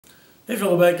Hey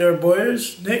fellow backyard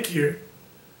boyers, Nick here.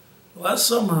 Last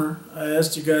summer I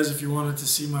asked you guys if you wanted to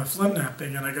see my flint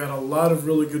knapping, and I got a lot of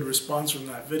really good response from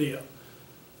that video.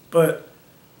 But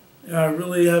I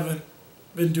really haven't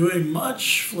been doing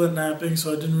much flint knapping,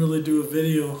 so I didn't really do a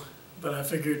video. But I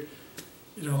figured,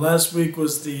 last week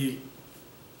was the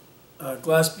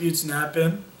Glass Buttes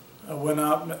Knap-In. I went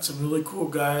out, met some really cool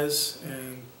guys,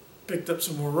 and picked up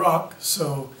some more rock.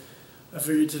 So I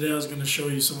figured today I was going to show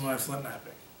you some of my flint knapping.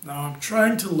 Now I'm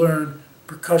trying to learn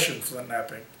percussion flint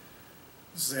knapping.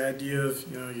 This is the idea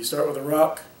of, you start with a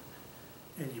rock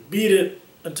and you beat it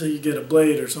until you get a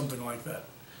blade or something like that.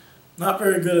 Not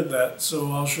very good at that,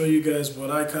 so I'll show you guys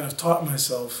what I kind of taught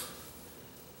myself,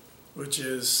 which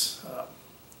is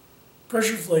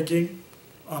pressure flaking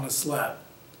on a slab.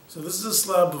 So this is a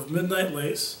slab of midnight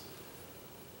lace.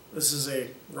 This is a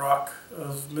rock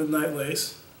of midnight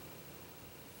lace.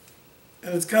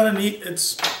 And it's kind of neat.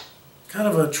 It's kind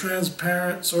of a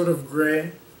transparent sort of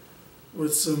gray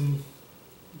with some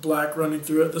black running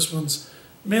through it. This one's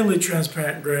mainly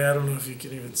transparent gray. I don't know if you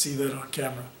can even see that on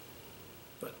camera.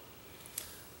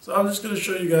 So I'm just going to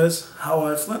show you guys how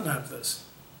I flint knap this.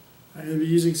 I'm going to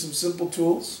be using some simple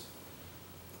tools.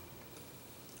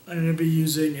 I'm going to be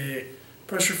using a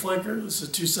pressure flaker. This is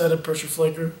a two-sided pressure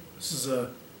flaker. This is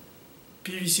a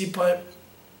PVC pipe.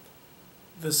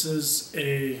 This is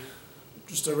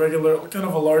just a regular, kind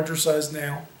of a larger size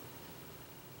nail.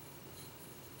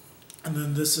 And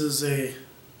then this is a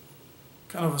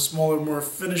kind of a smaller, more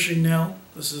finishing nail.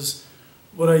 This is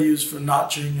what I use for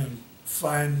notching and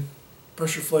fine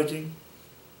pressure flaking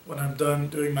when I'm done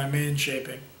doing my main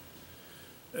shaping.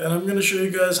 And I'm going to show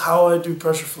you guys how I do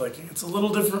pressure flaking. It's a little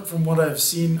different from what I've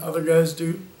seen other guys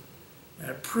do.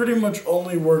 And it pretty much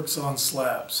only works on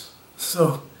slabs.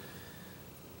 So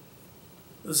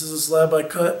this is a slab I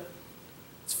cut.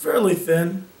 It's fairly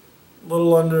thin, a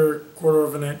little under 1/4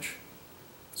 of an inch.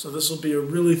 So this will be a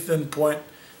really thin point.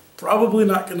 Probably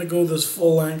not going to go this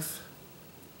full length.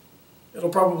 It'll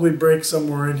probably break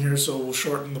somewhere in here, so we'll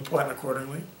shorten the point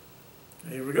accordingly.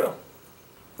 Here we go.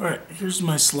 Alright, here's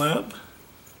my slab.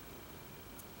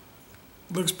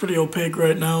 Looks pretty opaque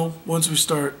right now. Once we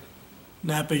start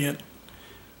knapping it,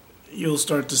 you'll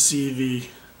start to see the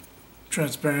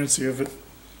transparency of it.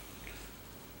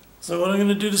 So what I'm going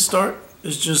to do to start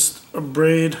is just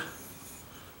abrade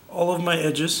all of my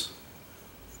edges,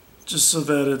 just so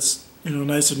that it's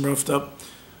nice and roughed up.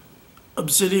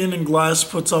 Obsidian and glass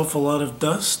puts off a lot of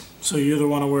dust, so you either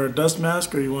want to wear a dust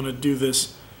mask or you want to do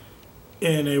this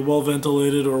in a well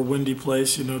ventilated or windy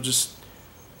place. You don't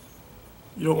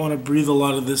want to breathe a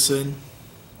lot of this in.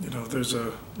 There's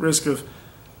a risk of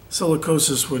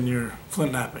silicosis when you're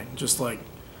flint knapping, just like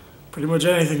pretty much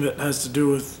anything that has to do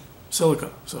with silica.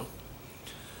 So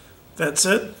that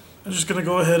said, I'm just going to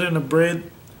go ahead and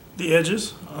abrade the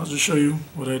edges. I'll just show you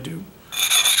what I do.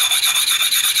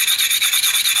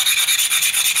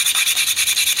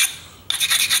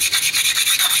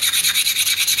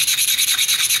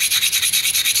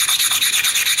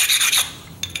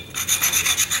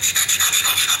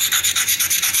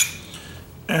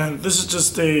 And this is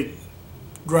just a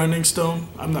grinding stone.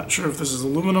 I'm not sure if this is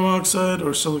aluminum oxide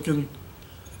or silicon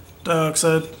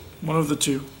dioxide, one of the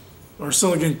two. Or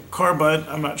silicon carbide,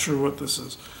 I'm not sure what this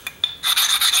is.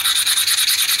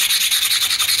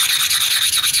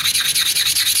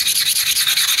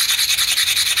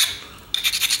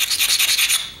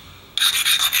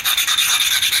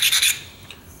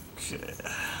 Okay,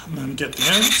 and then get the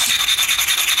ends.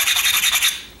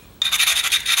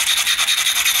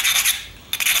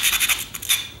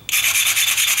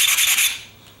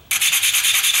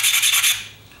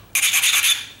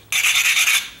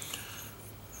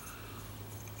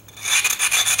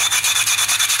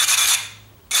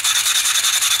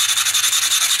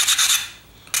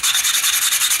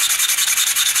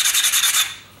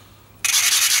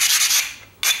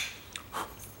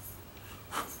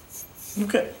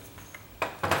 Okay,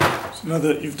 so now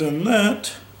that you've done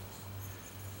that,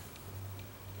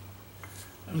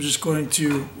 I'm just going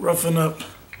to roughen up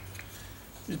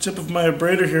the tip of my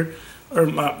abrader here, or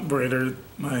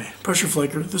my pressure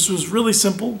flaker. This was really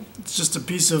simple. It's just a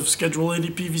piece of Schedule 80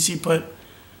 PVC pipe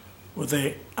with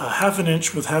a 1/2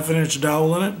 inch with 1/2 inch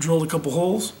dowel in it, drilled a couple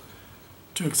holes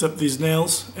to accept these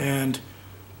nails, and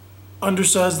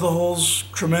undersized the holes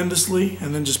tremendously,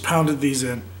 and then just pounded these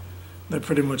in. They're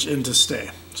pretty much in to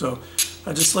stay. So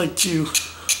I just like to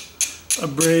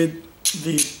abrade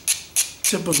the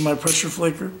tip of my pressure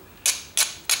flaker.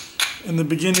 In the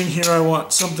beginning here I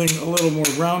want something a little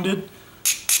more rounded,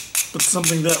 but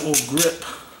something that will grip.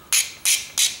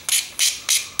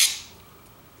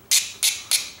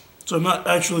 So I'm not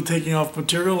actually taking off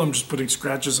material, I'm just putting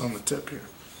scratches on the tip here.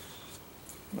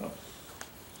 Well,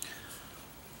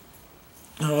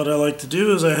 now what I like to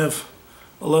do is I have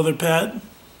a leather pad.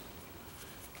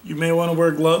 You may want to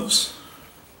wear gloves.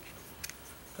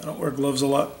 I don't wear gloves a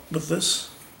lot with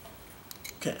this.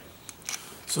 Okay,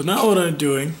 so now what I'm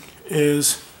doing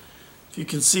is, if you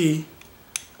can see,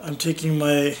 I'm taking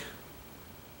my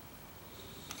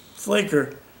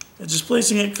flaker and just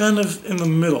placing it kind of in the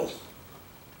middle.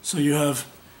 So you have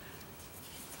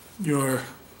your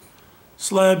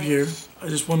slab here. I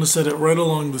just want to set it right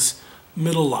along this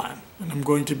middle line, and I'm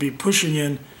going to be pushing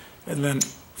in and then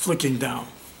flicking down.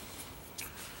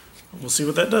 We'll see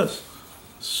what that does.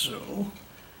 So,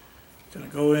 gonna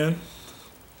go in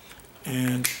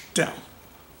and down.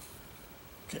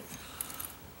 Okay.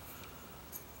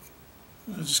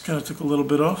 I just kind of took a little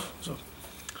bit off, so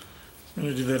I'm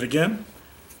gonna do that again.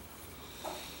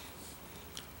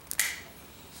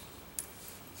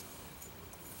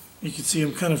 You can see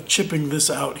I'm kind of chipping this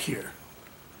out here.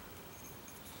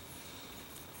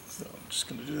 So I'm just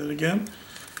gonna do that again.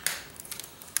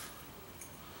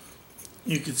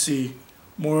 You can see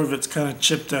more of it's kind of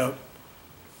chipped out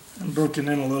and broken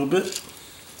in a little bit.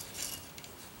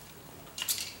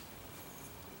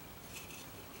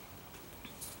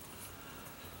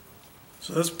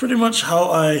 So that's pretty much how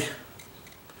I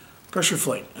pressure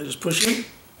flake. I just push in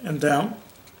and down.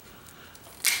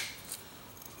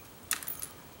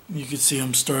 You can see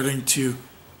I'm starting to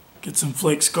get some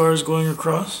flake scars going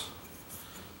across.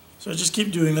 So I just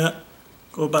keep doing that.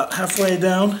 Go about halfway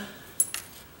down.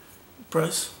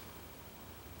 Press.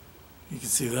 You can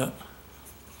see that.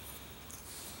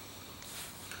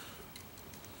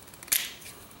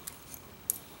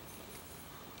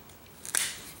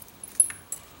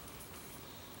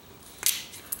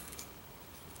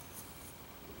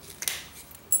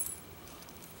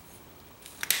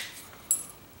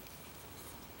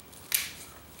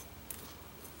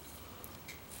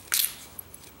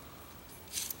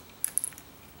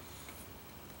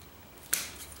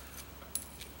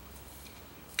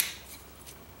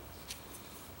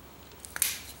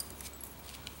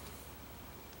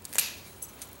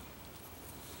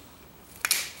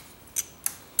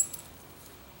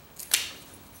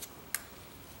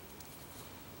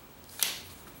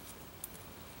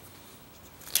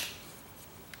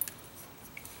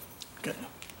 Okay,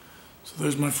 so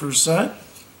there's my first side,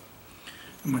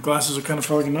 and my glasses are kind of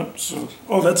fogging up, so,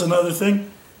 oh, that's another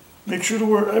thing, make sure to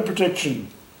wear eye protection,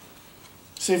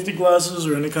 safety glasses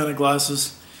or any kind of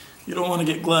glasses. You don't want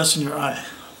to get glass in your eye,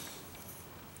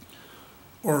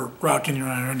 or rock in your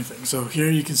eye or anything. So here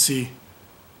you can see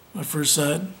my first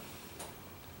side.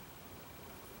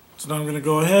 So now I'm going to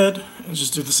go ahead and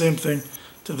just do the same thing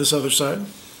to this other side.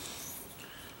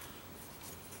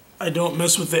 I don't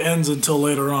mess with the ends until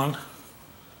later on.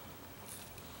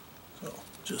 So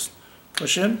just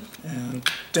push in and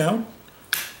down.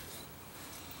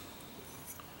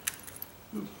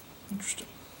 Ooh, interesting.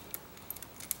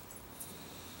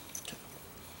 Okay.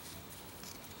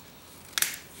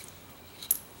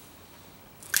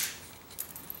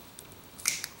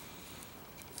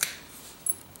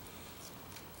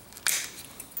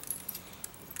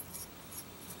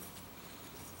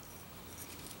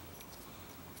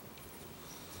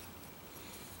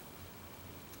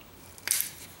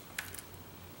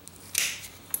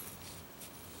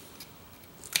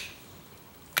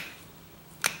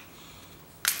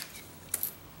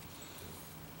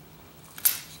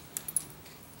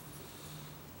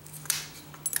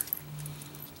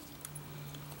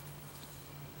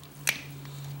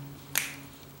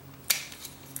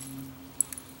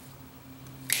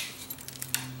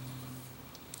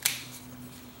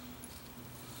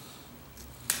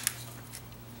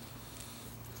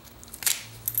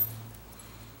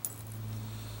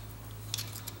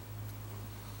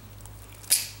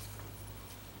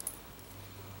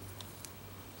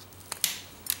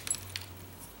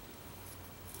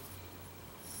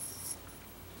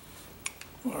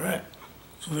 Alright,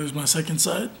 so there's my second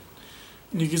side.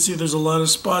 And you can see there's a lot of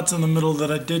spots in the middle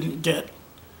that I didn't get.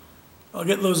 I'll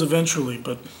get those eventually,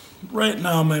 but right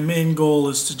now my main goal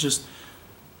is to just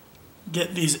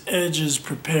get these edges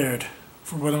prepared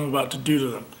for what I'm about to do to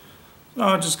them. Now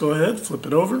I'll just go ahead, flip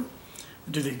it over,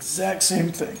 and do the exact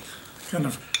same thing. Kind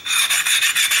of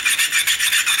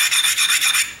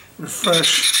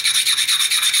refresh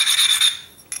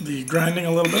the grinding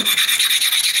a little bit.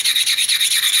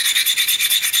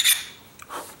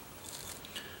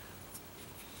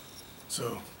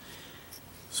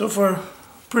 So far,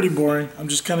 pretty boring. I'm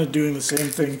just kind of doing the same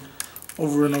thing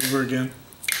over and over again.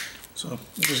 So I'm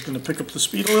just going to pick up the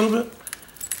speed a little bit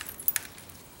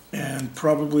and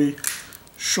probably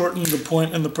shorten the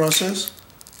point in the process.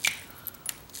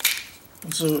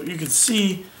 And so you can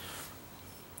see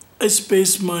I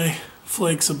spaced my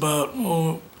flakes about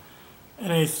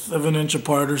 1/8 of an inch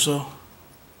apart or so.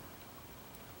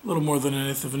 A little more than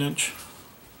 1/8 of an inch.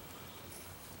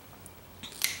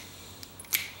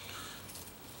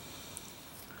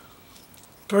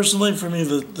 Personally, for me,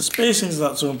 the spacing is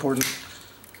not so important.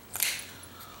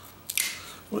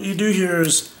 What you do here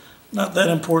is not that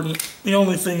important. The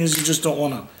only thing is you just don't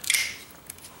want to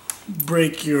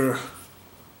break your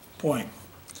point,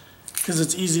 because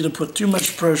it's easy to put too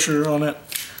much pressure on it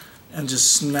and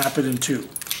just snap it in two,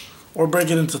 or break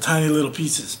it into tiny little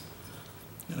pieces.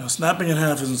 You know, snapping in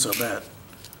half isn't so bad.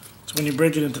 It's when you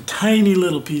break it into tiny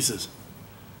little pieces.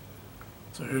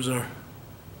 So here's our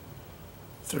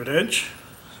third edge.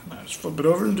 Now just flip it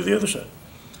over and do the other side.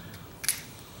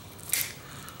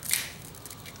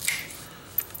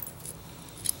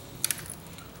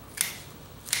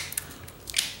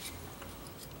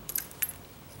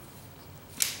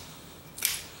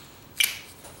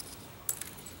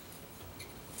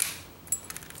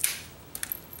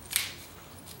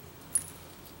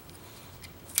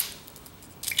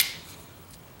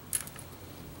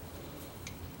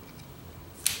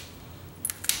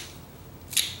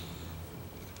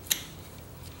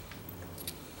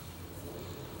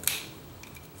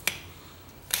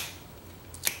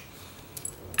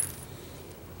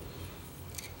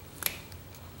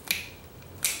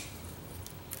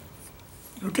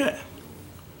 Okay,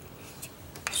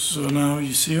 so now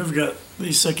you see I've got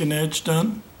the second edge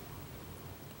done.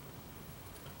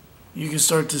 You can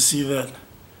start to see that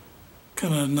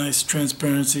kind of nice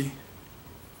transparency.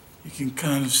 You can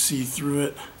kind of see through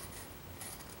it.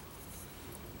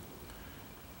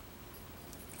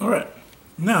 Alright,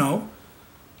 now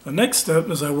the next step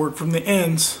is I work from the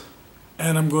ends,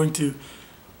 and I'm going to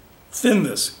thin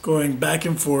this, going back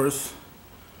and forth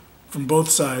from both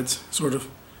sides, sort of.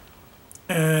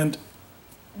 And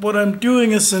what I'm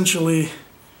doing essentially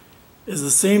is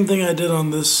the same thing I did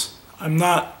on this. I'm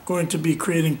not going to be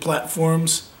creating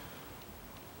platforms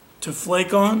to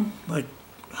flake on like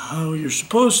how you're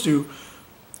supposed to.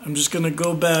 I'm just going to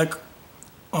go back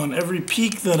on every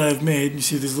peak that I've made. You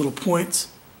see these little points?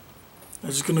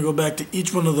 I'm just going to go back to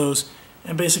each one of those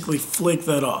and basically flake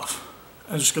that off.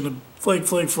 I'm just going to flake,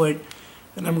 flake, flake,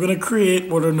 and I'm going to create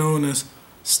what are known as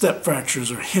step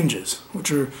fractures or hinges, which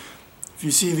are, if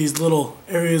you see these little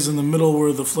areas in the middle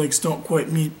where the flakes don't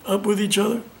quite meet up with each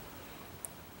other,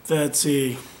 that's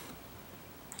a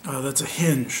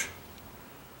hinge.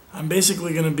 I'm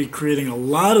basically going to be creating a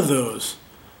lot of those.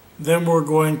 Then we're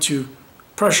going to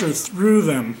pressure through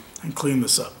them and clean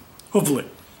this up. Hopefully.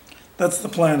 That's the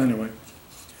plan anyway.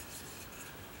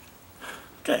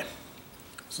 Okay.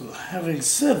 So having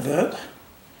said that,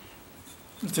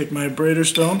 I'll take my abrader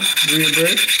stone,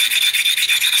 re-abrade.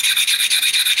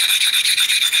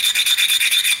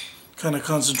 Kind of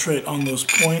concentrate on those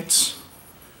points.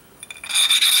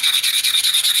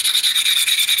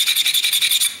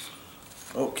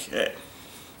 Okay,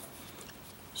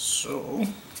 so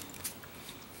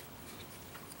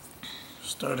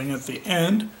starting at the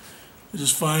end, I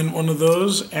just find one of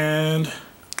those and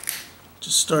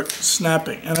just start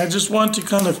snapping. And I just want to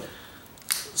kind of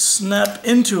snap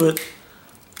into it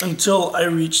until I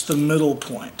reach the middle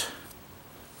point.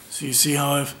 So you see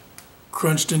how I've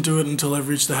crunched into it until I've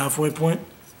reached the halfway point,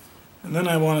 and then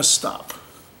I want to stop.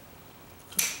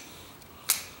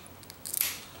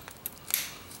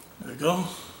 There we go,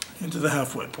 into the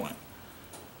halfway point.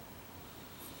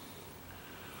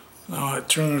 Now I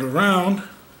turn it around,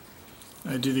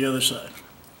 and I do the other side,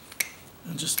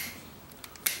 and just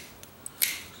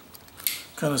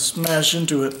kind of smash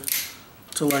into it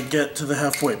till I get to the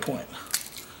halfway point.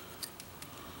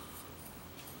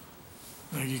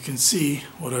 Now you can see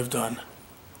what I've done.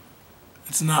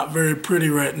 It's not very pretty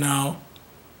right now,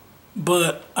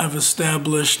 but I've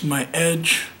established my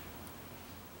edge,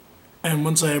 and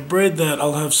once I abrade that,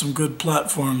 I'll have some good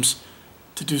platforms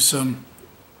to do some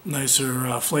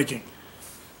nicer flaking.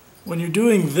 When you're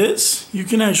doing this, you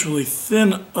can actually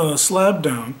thin a slab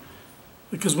down,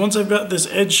 because once I've got this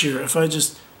edge here, if I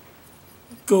just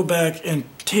go back and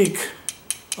take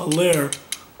a layer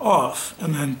off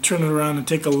and then turn it around and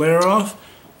take a layer off,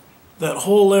 that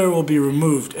whole layer will be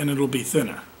removed and it'll be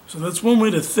thinner. So that's one way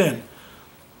to thin.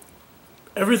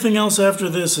 Everything else after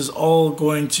this is all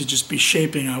going to just be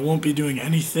shaping. I won't be doing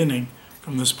any thinning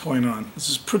from this point on. This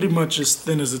is pretty much as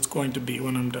thin as it's going to be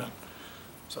when I'm done.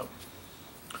 So,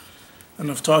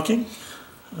 enough talking.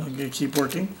 I'm going to keep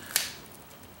working.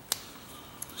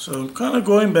 So I'm kind of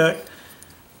going back,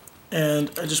 and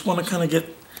I just want to kind of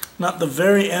get not the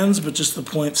very ends, but just the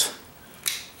points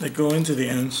that go into the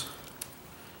ends.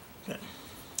 Okay.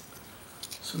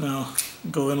 So now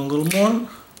go in a little more.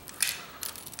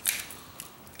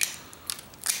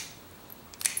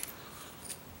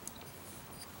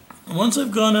 And once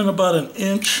I've gone in about an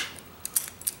inch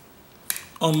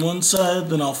on one side,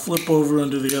 then I'll flip over and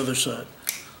do the other side.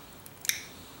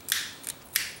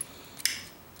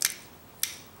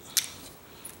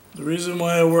 The reason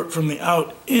why I work from the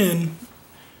out in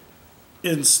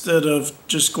instead of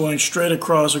just going straight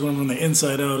across or going from the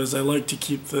inside out is I like to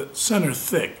keep the center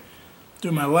thick.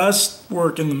 Do my last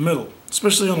work in the middle,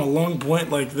 especially on a long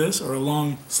point like this or a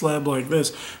long slab like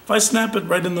this. If I snap it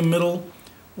right in the middle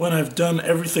when I've done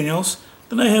everything else,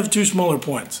 then I have two smaller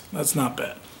points. That's not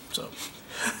bad. So,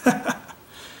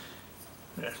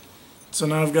 yeah. So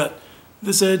now I've got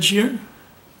this edge here,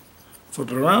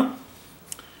 flip it around,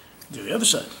 do the other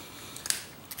side.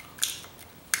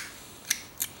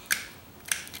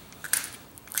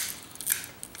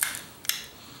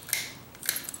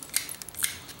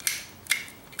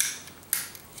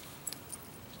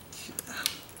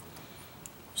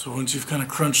 So once you've kind of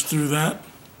crunched through that,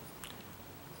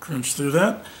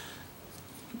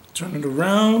 turn it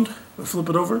around, or flip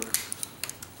it over,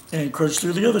 and crunch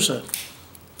through the other side.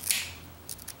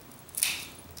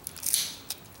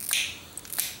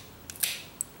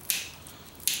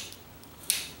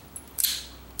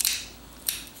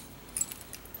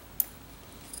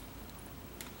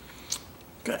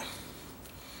 Okay.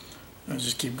 Now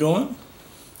just keep going.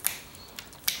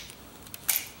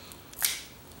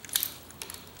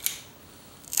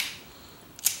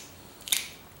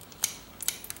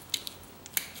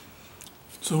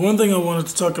 So one thing I wanted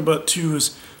to talk about too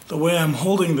is the way I'm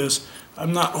holding this.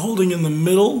 I'm not holding in the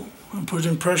middle, I'm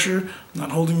putting pressure, I'm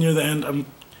not holding near the end, I'm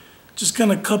just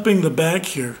kind of cupping the back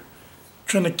here,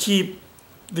 trying to keep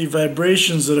the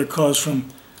vibrations that are caused from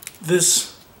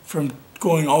this from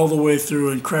going all the way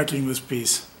through and cracking this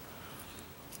piece.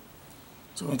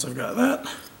 So once I've got that,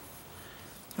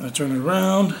 I'm going to turn it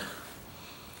around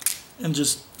and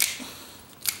just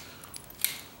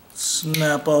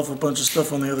snap off a bunch of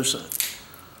stuff on the other side.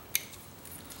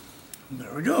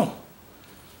 There we go.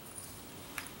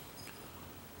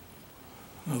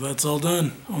 Now that's all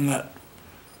done on that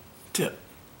tip.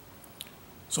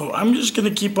 So I'm just going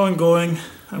to keep on going.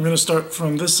 I'm going to start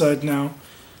from this side now.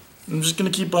 I'm just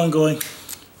going to keep on going.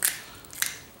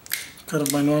 Cut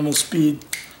up my normal speed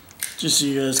just so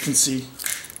you guys can see.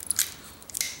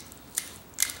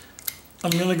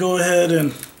 I'm going to go ahead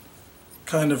and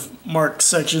kind of mark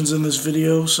sections in this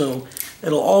video, so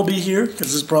it'll all be here because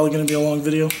this is probably going to be a long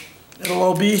video. It'll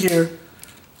all be here,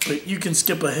 but you can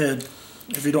skip ahead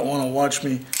if you don't want to watch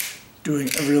me doing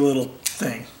every little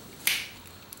thing.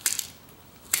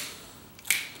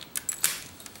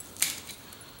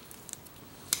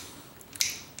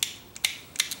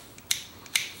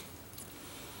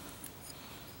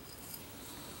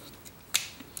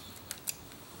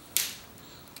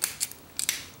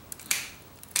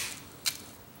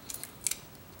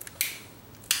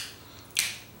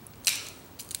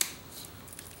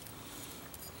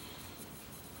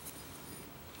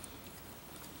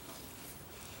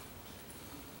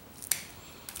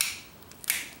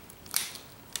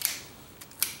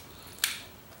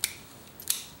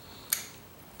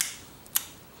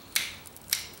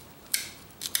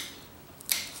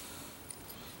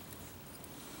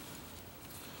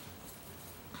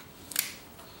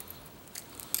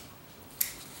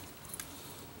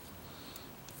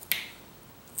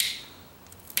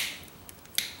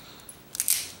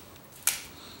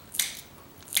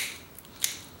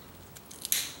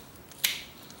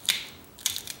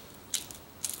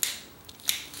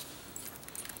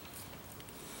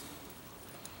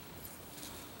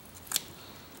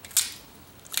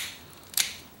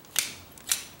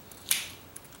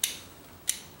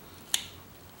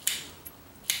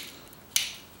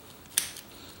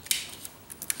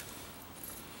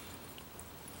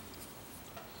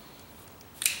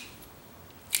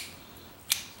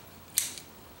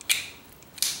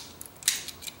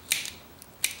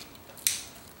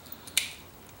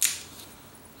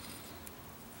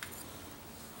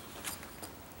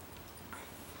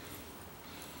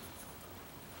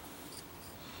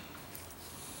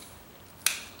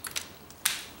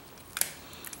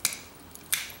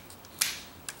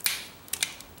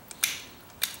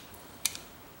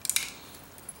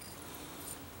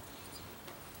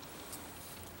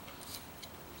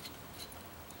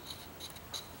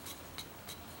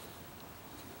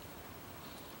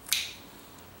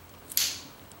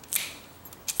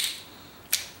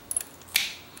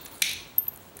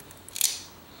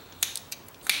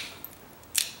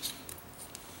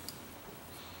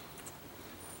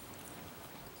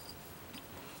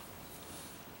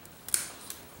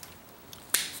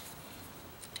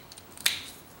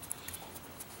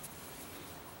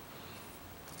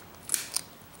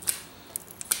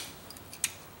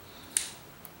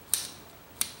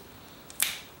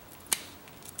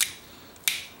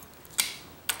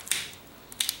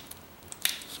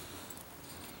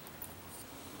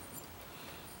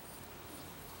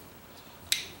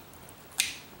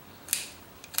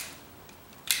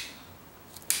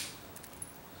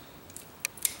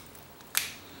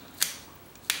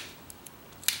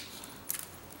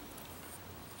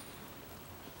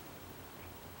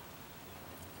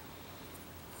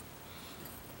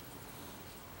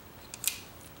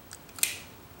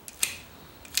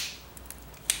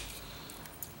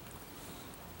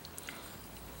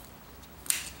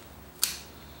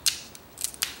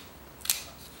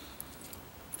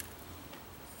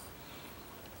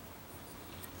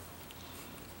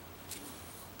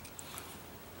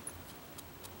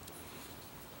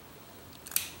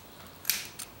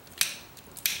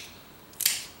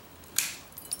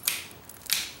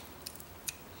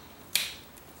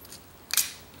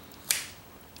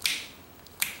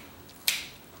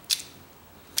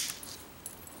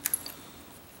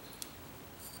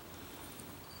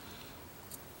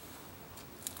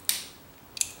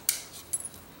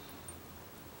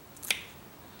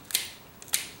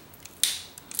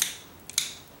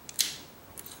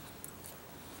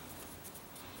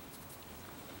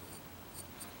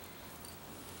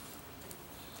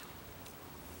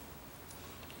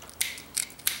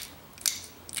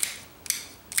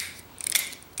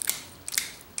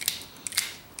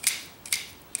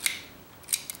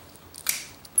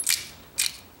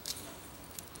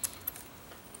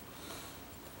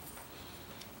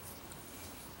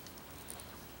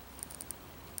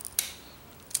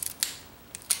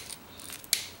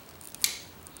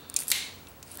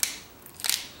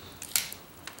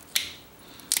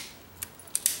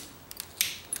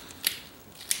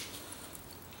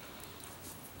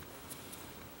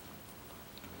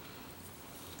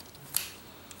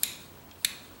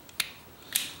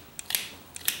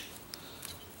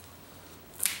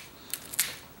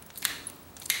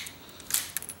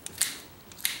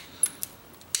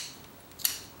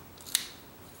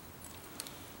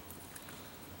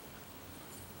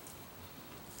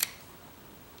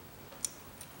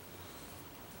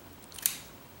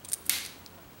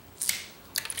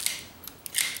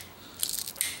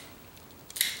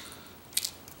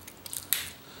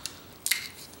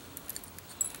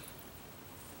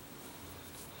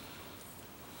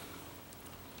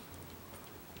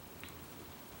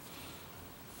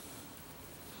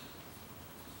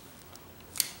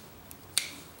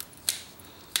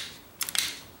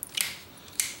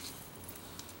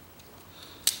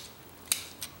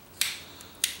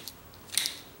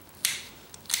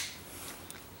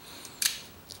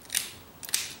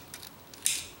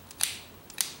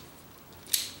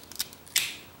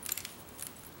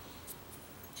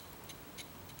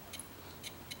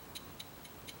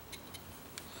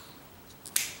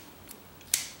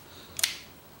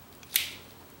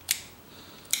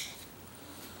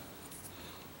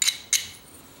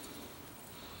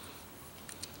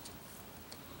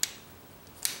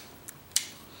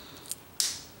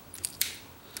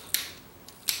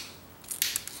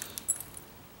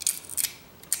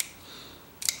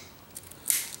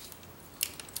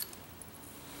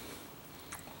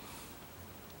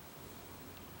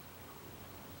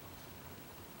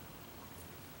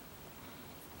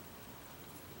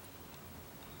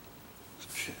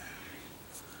 Okay.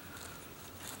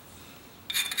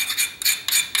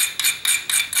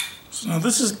 So now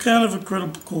this is kind of a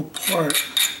critical part.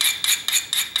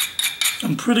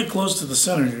 I'm pretty close to the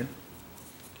center here.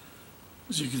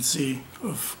 As you can see,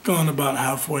 I've gone about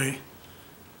halfway,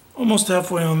 almost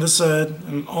halfway on this side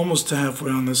and almost to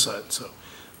halfway on this side. So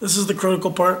this is the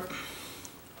critical part.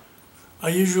 I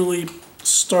usually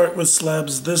start with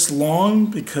slabs this long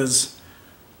because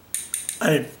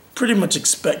I pretty much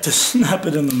expect to snap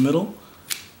it in the middle.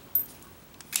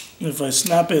 If I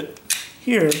snap it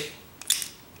here,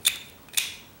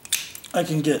 I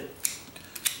can get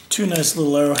two nice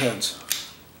little arrowheads.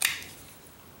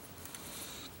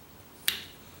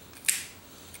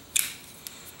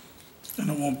 And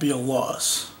it won't be a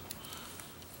loss.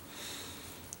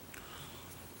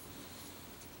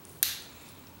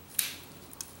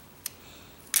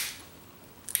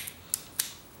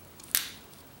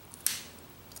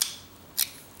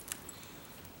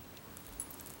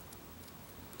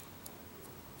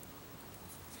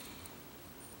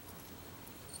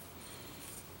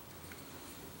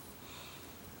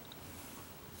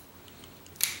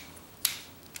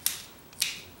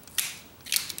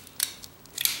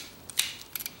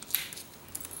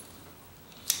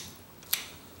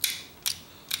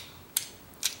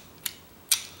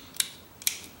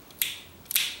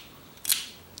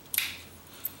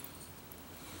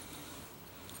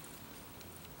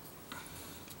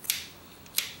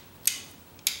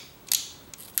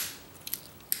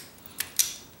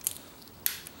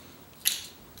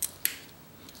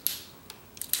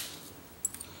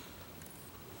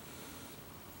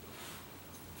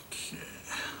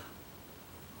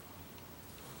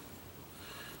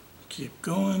 Keep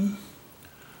going.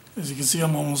 As you can see,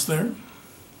 I'm almost there.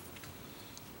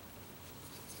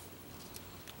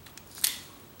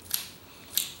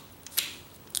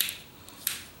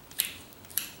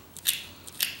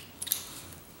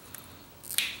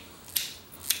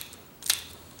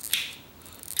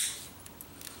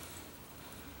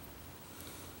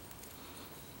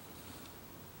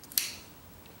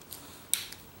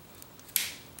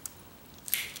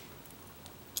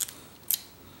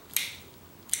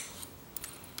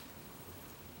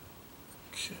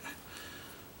 Okay.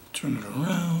 Turn it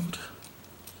around.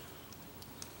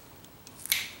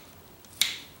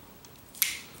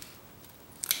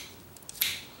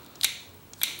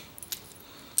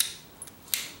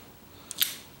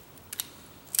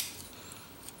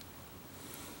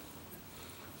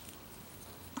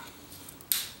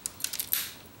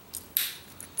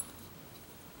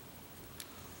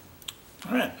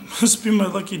 Alright, must be my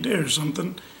lucky day or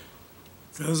something,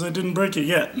 because I didn't break it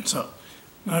yet. So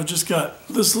now I've just got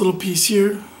this little piece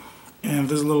here and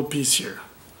this little piece here.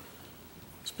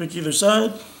 Let's pick either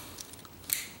side.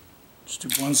 Just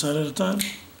do one side at a time.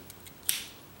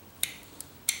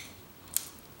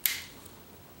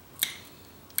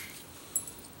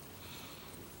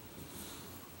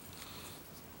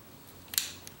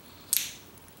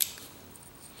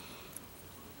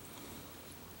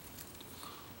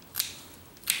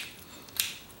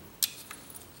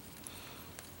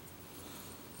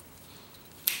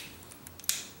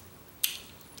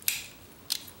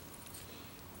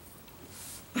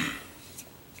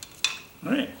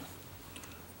 Alright,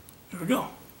 here we go.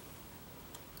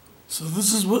 So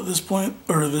this is what this point,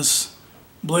 or this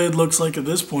blade looks like at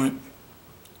this point.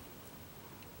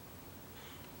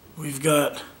 We've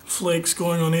got flakes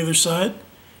going on either side,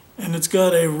 and it's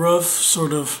got a rough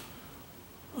sort of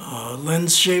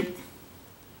lens shape,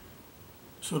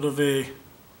 sort of a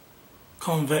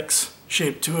convex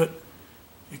shape to it.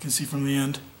 You can see from the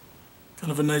end,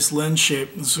 kind of a nice lens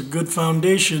shape. This is a good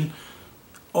foundation.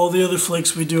 All the other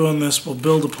flakes we do on this will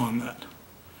build upon that.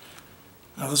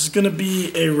 Now this is going to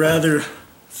be a rather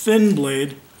thin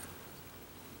blade,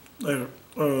 a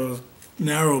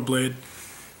narrow blade.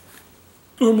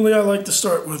 Normally I like to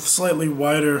start with slightly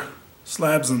wider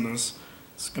slabs than this.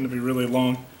 It's going to be really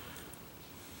long.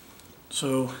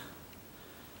 So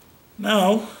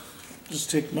now, just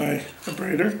take my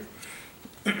abrader.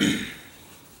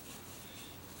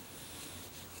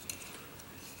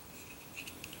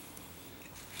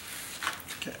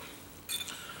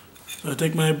 So I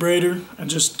take my abrader and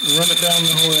just run it down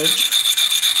the whole edge.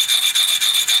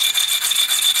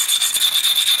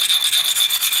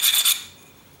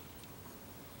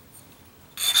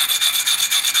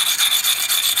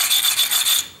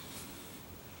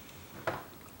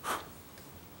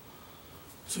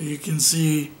 So you can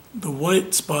see the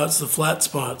white spots, the flat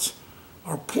spots,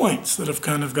 are points that have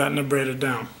kind of gotten abraded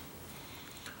down.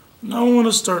 Now I want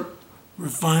to start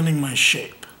refining my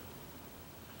shape.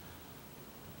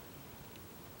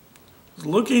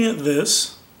 Looking at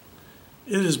this,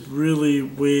 It is really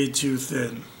way too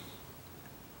thin.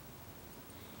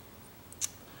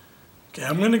 Okay,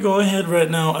 I'm going to go ahead right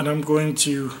now and I'm going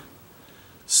to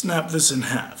snap this in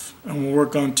half. And we'll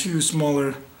work on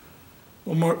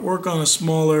we'll work on a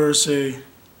smaller, say,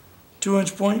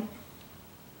 2-inch point.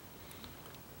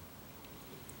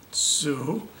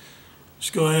 So,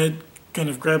 just go ahead, kind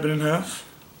of grab it in half.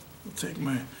 I'll take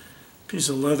my piece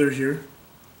of leather here,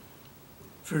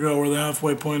 figure out where the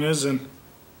halfway point is, and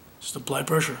just apply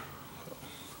pressure.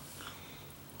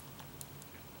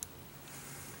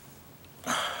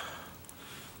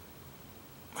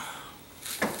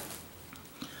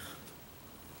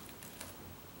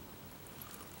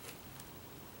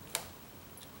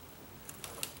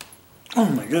 Oh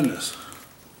my goodness.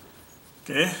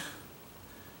 Okay.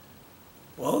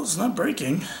 Well, it's not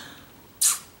breaking.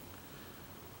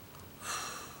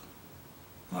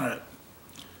 Alright.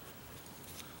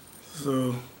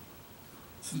 So,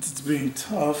 since it's being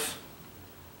tough,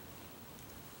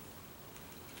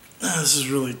 this is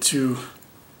really too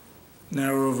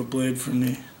narrow of a blade for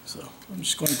me. So, I'm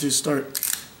just going to start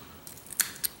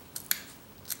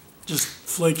just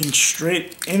flaking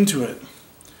straight into it,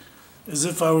 as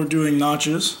if I were doing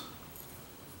notches.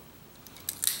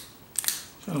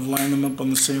 Kind of line them up on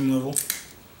the same level.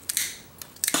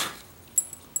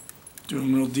 Do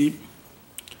them real deep.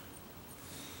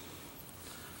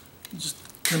 Just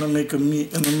kind of make a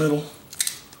meet in the middle.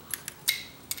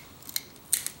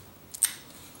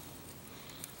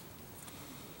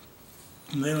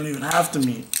 And they don't even have to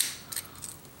meet.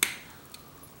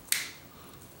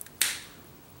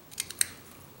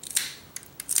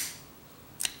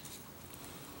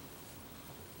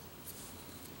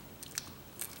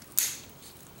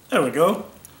 There we go.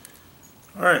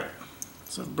 Alright,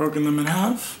 so I've broken them in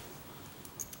half.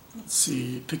 Let's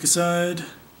see, pick a side.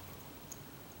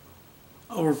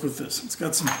 I'll work with this. It's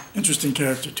got some interesting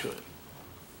character to it.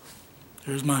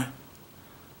 Here's my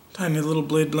tiny little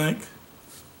blade blank.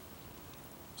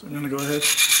 So I'm going to go ahead,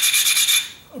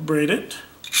 braid it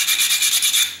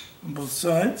on both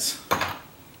sides.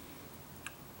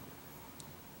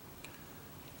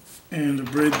 And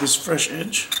braid this fresh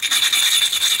edge.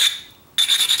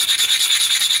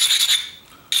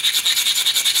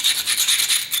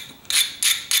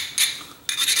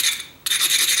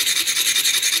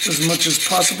 As much as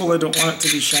possible. I don't want it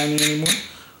to be shiny anymore.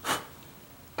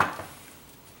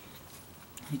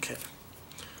 Okay.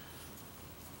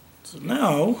 So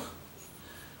now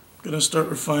I'm going to start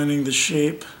refining the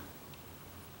shape.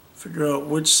 Figure out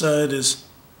which side is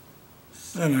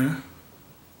thinner.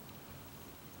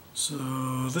 So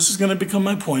this is going to become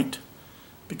my point,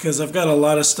 because I've got a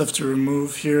lot of stuff to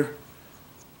remove here.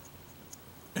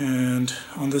 And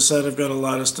on this side I've got a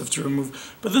lot of stuff to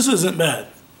remove. But this isn't bad.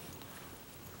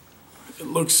 It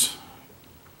looks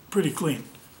pretty clean.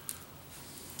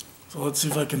 So let's see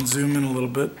if I can zoom in a little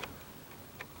bit.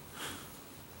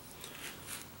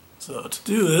 So to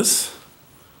do this,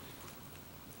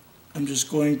 I'm just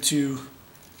going to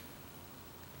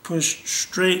push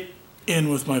straight in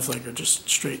with my flaker, just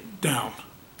straight down.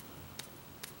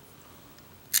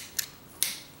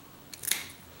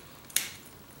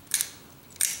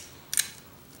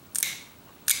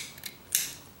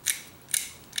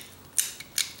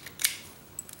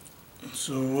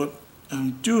 So what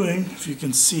I'm doing, if you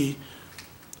can see,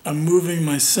 I'm moving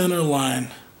my center line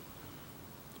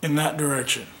in that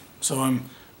direction. So I'm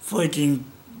flaking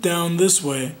down this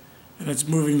way, and it's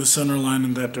moving the center line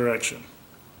in that direction.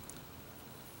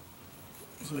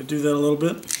 So I do that a little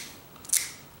bit.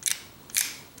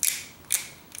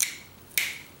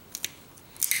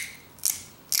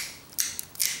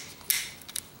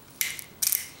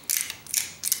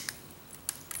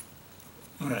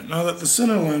 Alright, now that the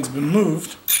center line's been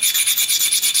moved,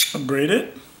 I braid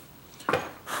it.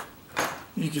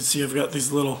 You can see I've got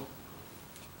these little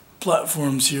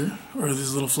platforms here, or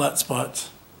these little flat spots.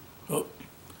 Oh,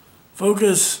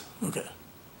 focus. Okay.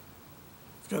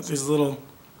 I've got these little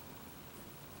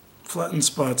flattened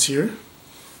spots here.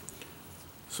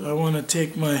 So I want to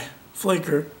take my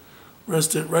flaker,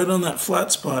 rest it right on that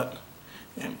flat spot,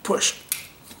 and push.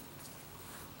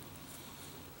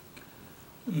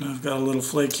 And I've got a little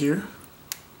flake here.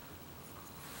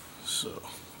 So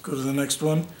go to the next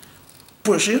one,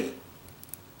 push it.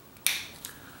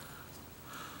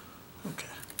 Okay.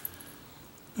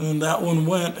 And then that one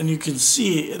went, and you can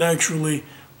see it actually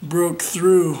broke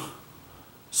through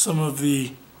some of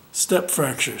the step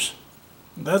fractures.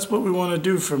 And that's what we want to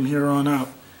do from here on out.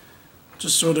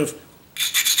 Just sort of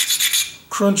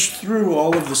crunch through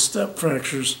all of the step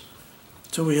fractures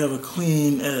until we have a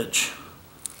clean edge.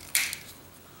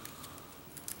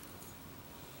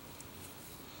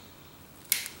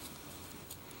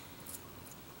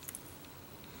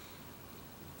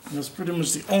 And that's pretty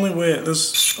much the only way at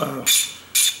this,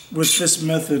 with this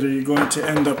method are you going to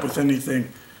end up with anything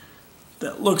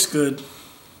that looks good.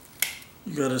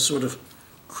 You gotta sort of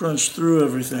crunch through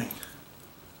everything.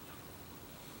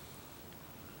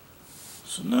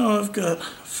 So now I've got a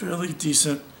fairly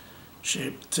decent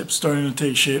shape. The tip's starting to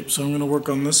take shape, so I'm gonna work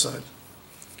on this side.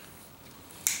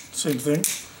 Same thing,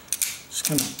 just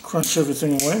kind of crunch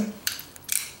everything away.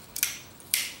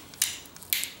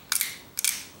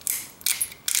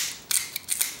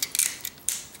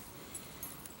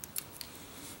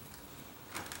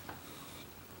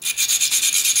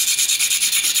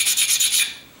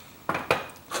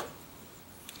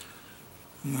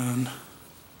 And then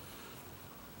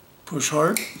push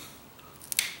hard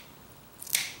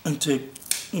and take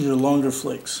your longer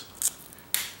flakes.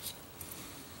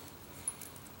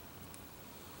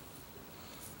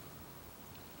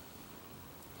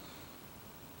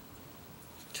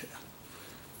 Okay.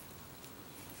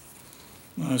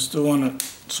 Now I still want to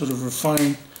sort of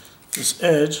refine this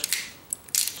edge,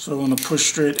 so I want to push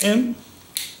straight in.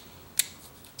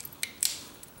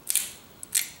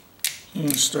 I'm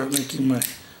going to start making my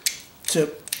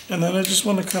tip, and then I just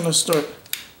want to kind of start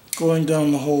going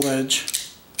down the whole edge,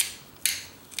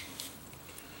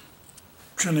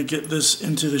 trying to get this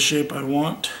into the shape I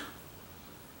want.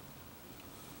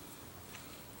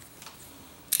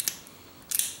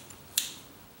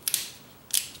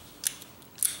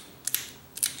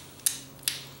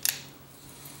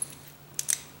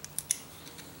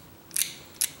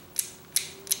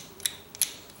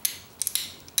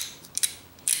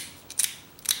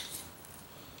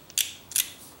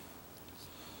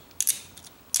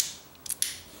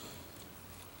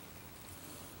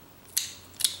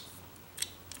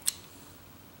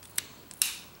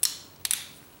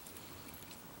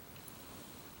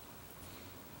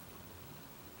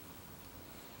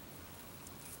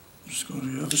 Just go to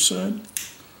the other side.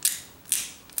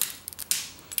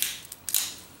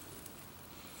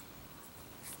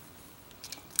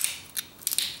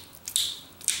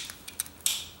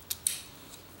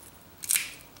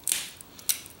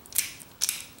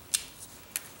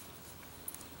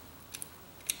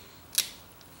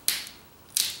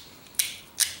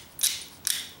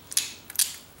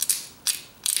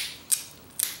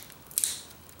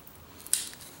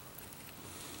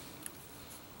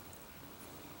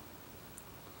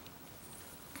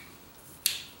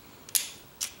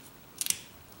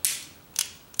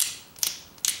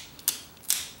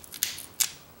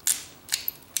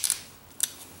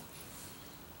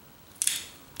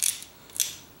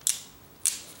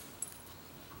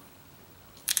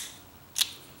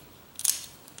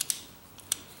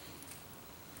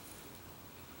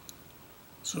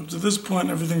 So up to this point,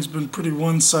 everything's been pretty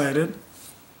one-sided.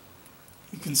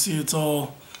 You can see it's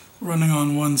all running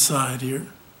on one side here.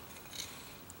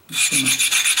 Just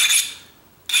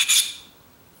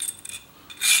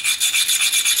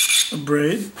gonna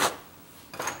braid,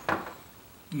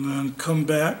 and then come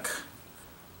back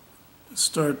and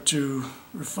start to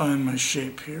refine my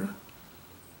shape here.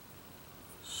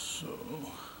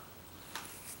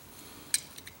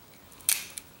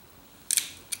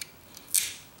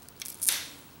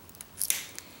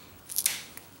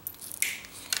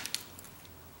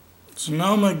 So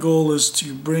now my goal is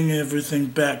to bring everything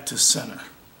back to center.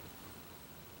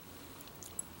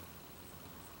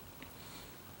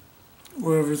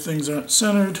 Wherever things aren't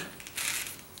centered,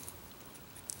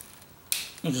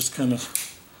 I just kind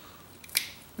of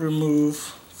remove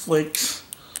flakes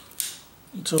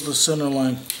until the center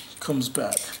line comes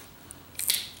back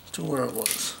to where it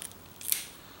was.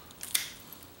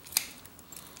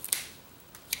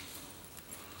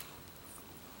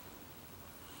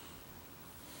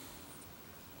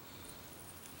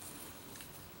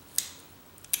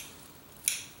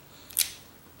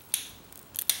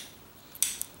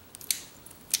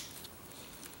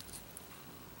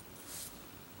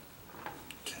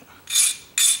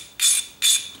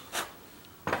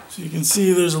 So you can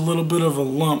see there's a little bit of a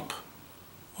lump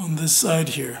on this side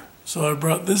here. So I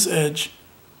brought this edge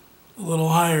a little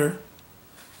higher,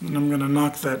 and I'm going to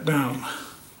knock that down.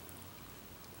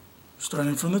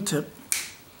 Starting from the tip.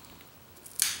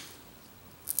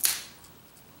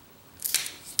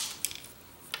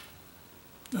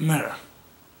 And there.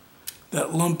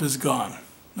 That lump is gone.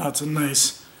 Now it's a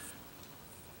nice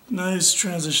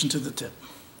transition to the tip.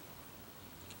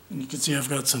 And you can see I've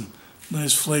got some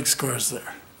nice flake scars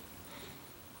there.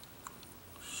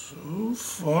 So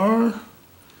far,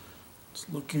 it's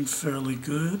looking fairly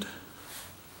good.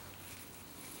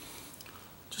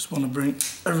 Just want to bring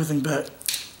everything back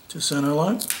to center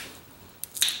line.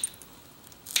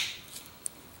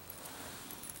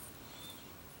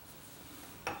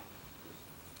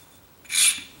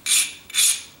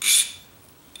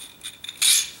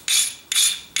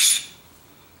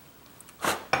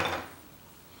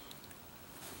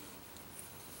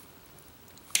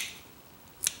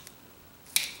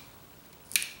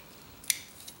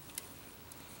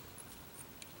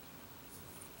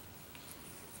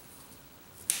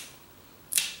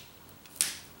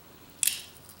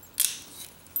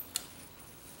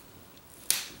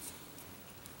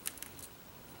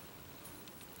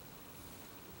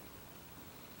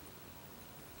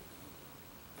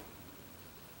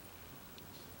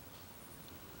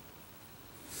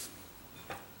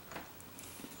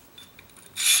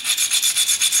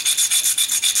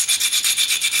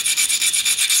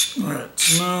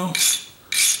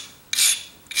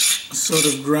 sort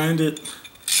of grind it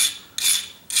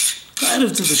kind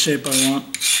of to the shape I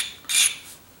want.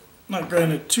 Not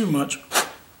grind it too much.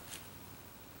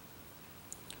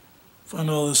 Find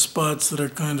all the spots that are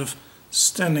kind of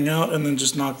standing out and then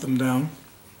just knock them down.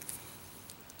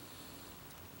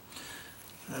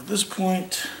 At this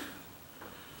point,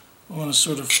 I want to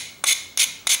sort of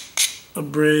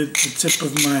abrade the tip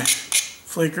of my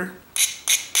flaker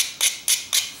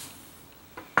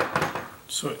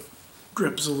so it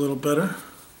grips a little better.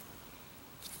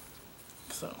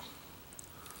 So, there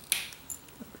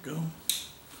we go.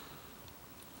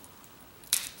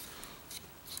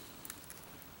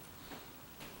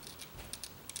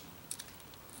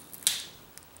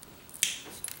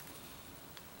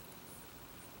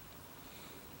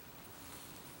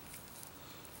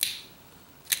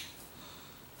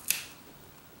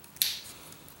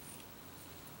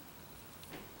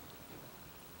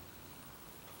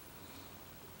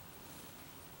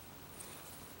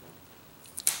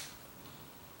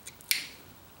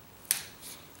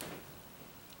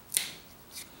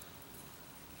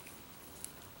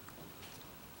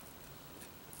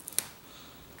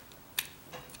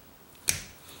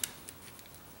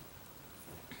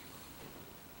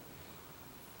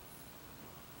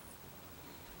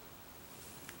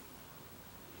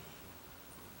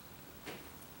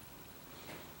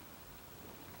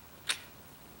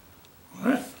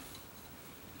 Alright.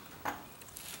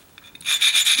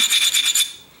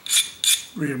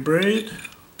 Reabrade.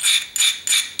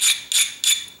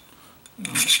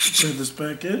 Now, braid this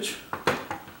back edge.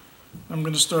 I'm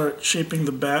going to start shaping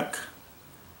the back.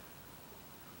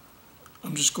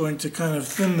 I'm just going to kind of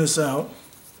thin this out.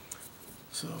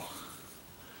 So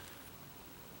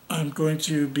I'm going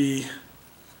to be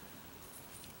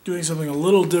doing something a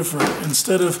little different.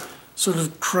 Instead of sort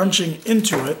of crunching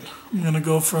into it, I'm going to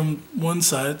go from one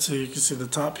side, so you can see the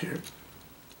top here.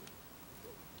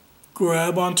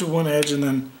 Grab onto one edge and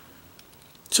then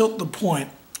tilt the point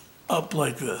up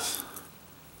like this.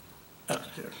 Out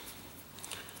here.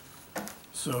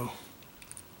 So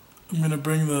I'm going to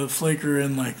bring the flaker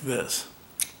in like this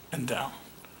and down.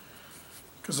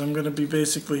 Because I'm going to be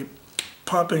basically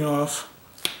popping off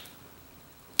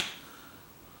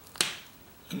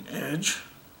an edge.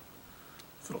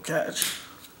 If it'll catch.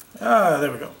 Ah,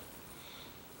 there we go.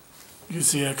 You can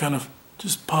see I kind of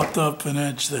just popped up an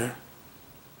edge there.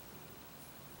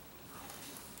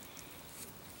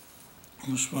 I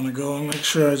just want to go and make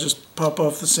sure I just pop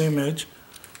off the same edge.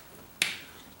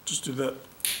 Just do that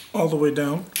all the way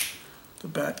down the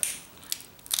back.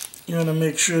 You want to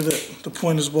make sure that the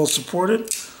point is well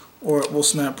supported or it will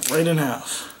snap right in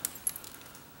half.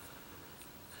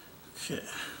 Okay.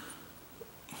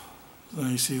 So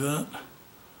you see that?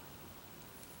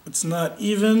 It's not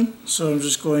even, so I'm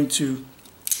just going to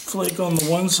flake on the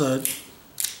one side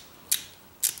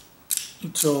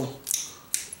until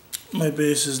my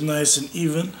base is nice and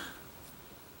even.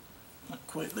 Not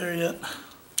quite there yet.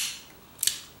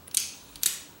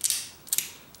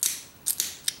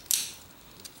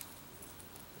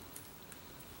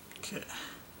 Okay.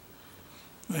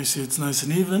 Now you see it's nice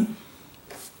and even.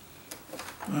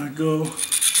 I go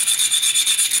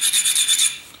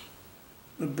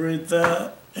braid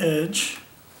that edge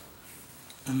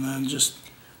and then just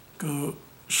go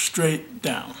straight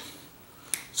down.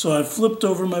 So I flipped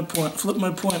over my point, flipped my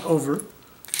point over.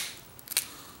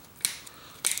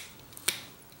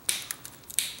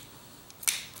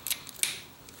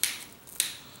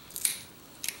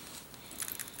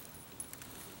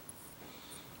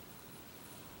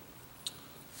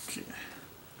 Okay.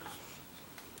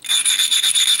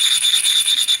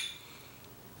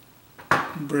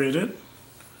 Braid it.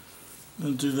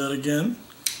 Then do that again.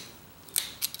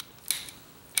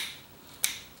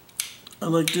 I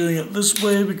like doing it this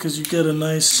way because you get a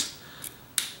nice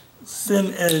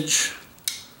thin edge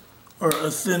or a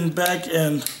thin back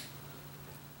end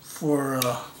for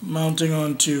mounting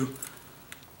onto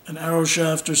an arrow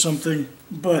shaft or something,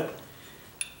 but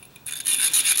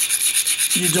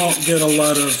you don't get a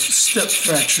lot of step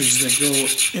fractures that go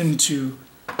into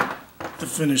the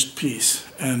finished piece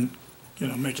and, you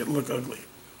know, make it look ugly.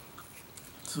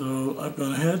 So I've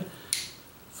gone ahead,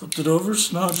 flipped it over,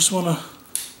 so now I just want to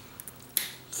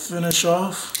finish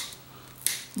off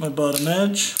my bottom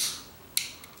edge.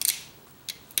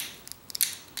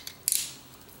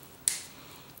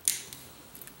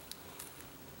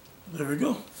 There we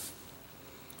go.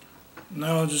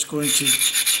 Now I'm just going to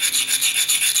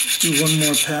do one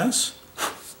more pass.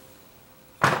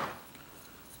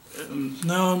 And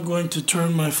now I'm going to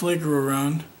turn my flaker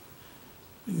around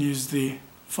and use the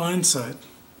fine side,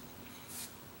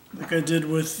 like I did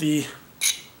with the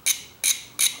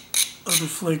other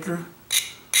flaker.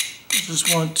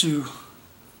 just want to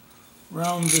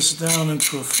round this down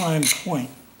into a fine point.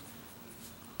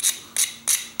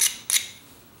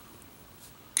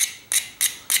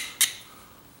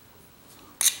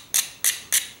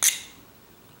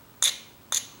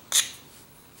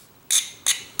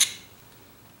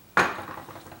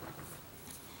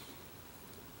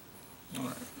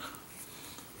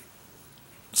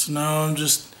 So now I'm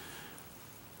just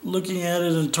looking at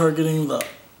it and targeting the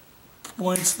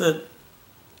points that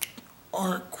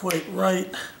aren't quite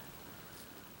right.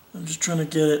 I'm just trying to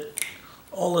get it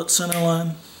all at center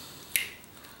line.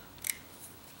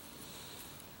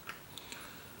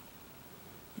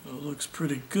 It looks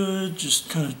pretty good. Just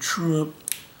kind of true up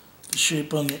the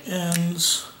shape on the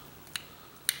ends.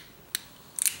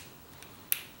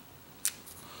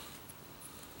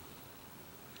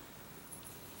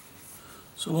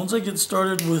 So once I get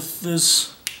started with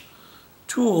this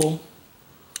tool,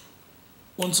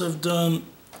 once I've done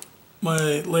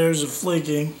my layers of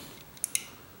flaking,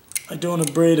 I don't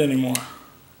abrade anymore.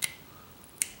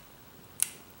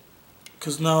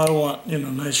 Because now I want,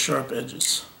 nice sharp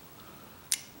edges.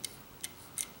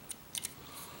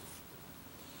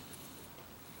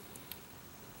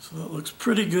 So that looks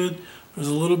pretty good. There's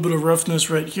a little bit of roughness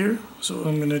right here. So what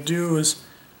I'm going to do is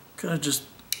kind of just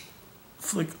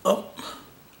flick up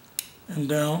and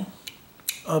down,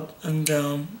 up and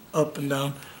down, up and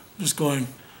down. Just going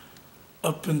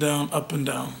up and down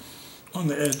on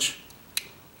the edge.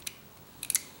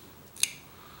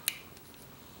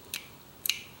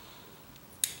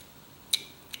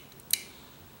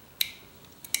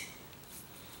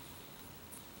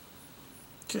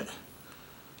 Okay,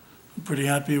 I'm pretty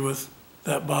happy with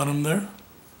that bottom there.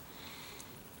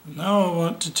 Now I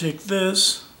want to take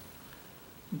this,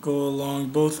 go along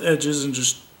both edges and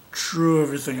just true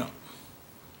everything up.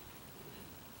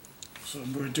 So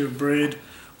I'm going to braid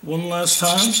one last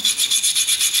time on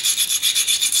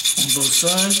both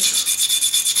sides.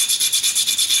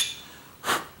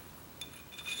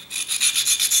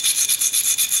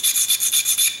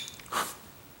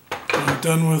 I'm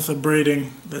done with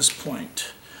abrading this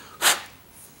point.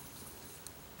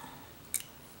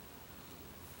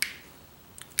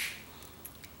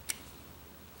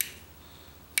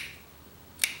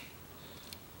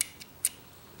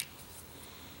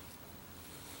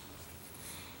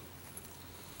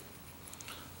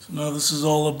 So now this is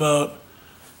all about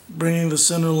bringing the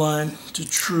center line to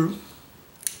true,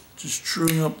 just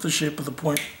truing up the shape of the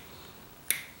point.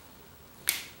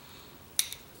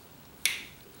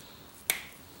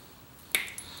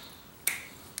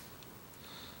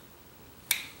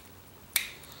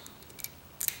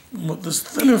 And what this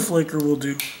thinner flaker will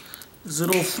do is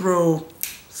it'll throw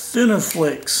thinner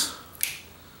flakes,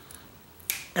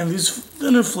 and these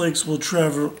thinner flakes will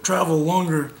travel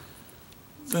longer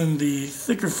than the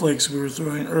thicker flakes we were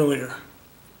throwing earlier.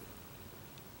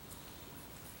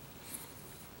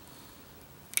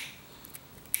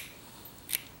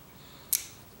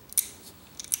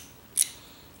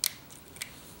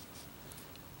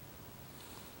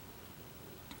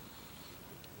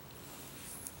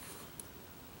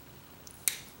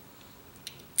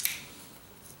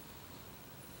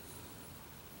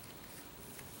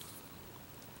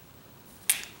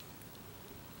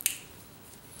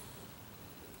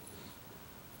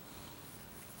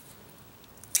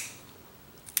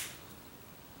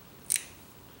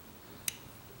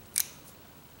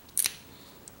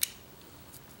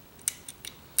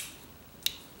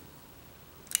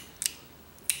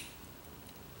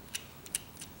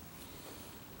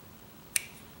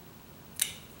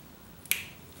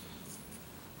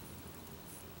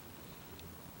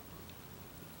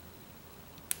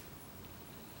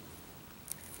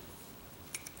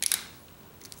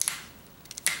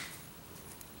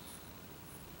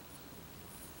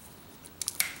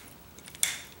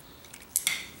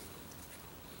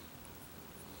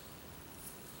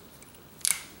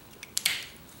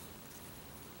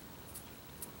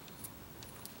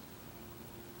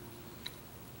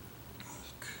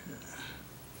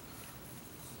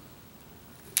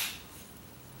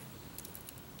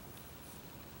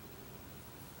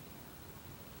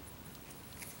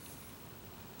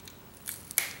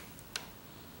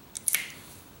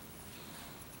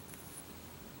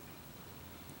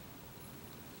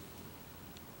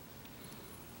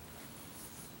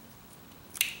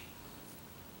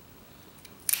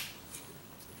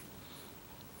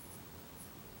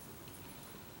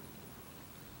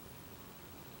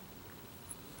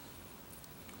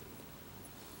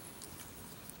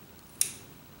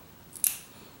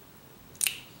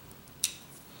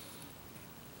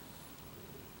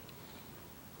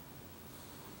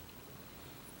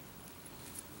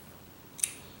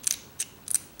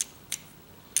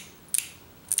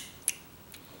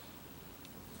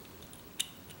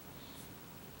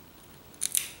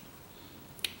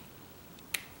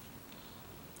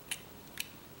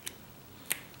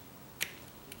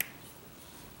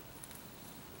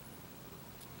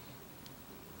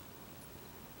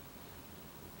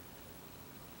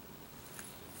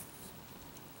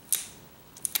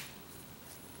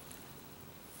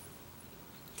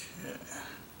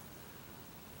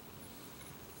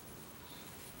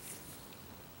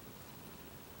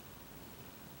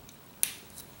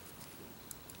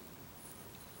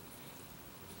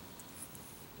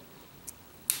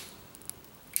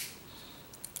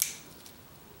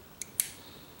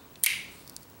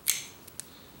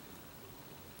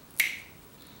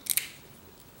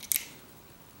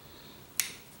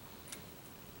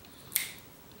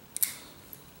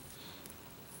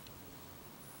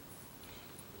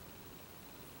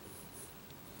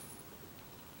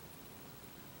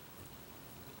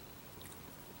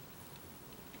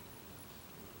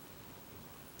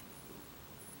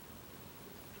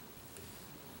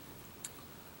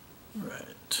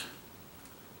 Alright,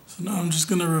 so now I'm just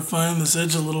going to refine this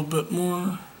edge a little bit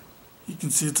more. You can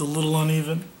see it's a little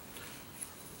uneven.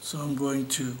 So I'm going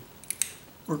to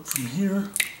work from here.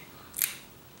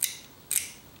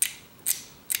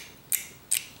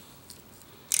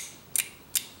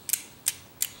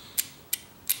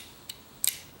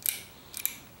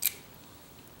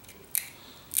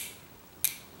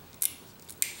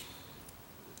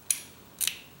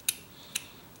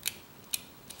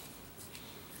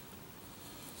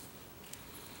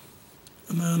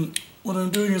 And then what I'm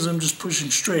doing is I'm just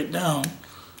pushing straight down.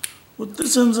 What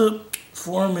this ends up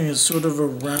forming is sort of a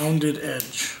rounded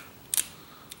edge.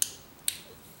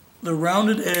 The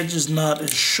rounded edge is not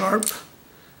as sharp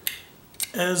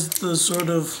as the sort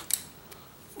of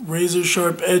razor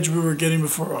sharp edge we were getting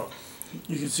before. Oh,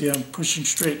 you can see I'm pushing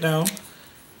straight down.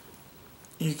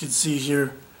 You can see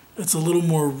here it's a little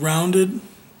more rounded.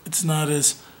 It's not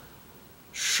as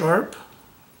sharp,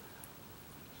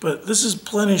 but this is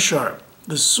plenty sharp.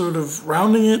 This sort of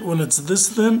rounding it when it's this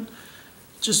thin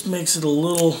just makes it a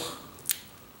little,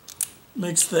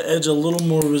 makes the edge a little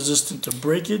more resistant to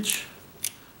breakage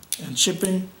and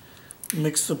chipping. It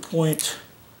makes the point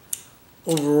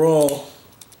overall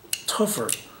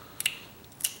tougher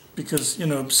because, you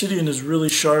know, Obsidian is really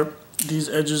sharp. These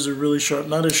edges are really sharp,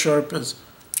 not as sharp as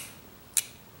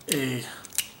a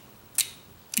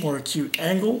more acute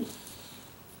angle,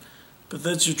 but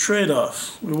that's your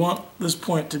trade-off. We want this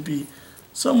point to be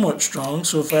somewhat strong,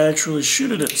 so if I actually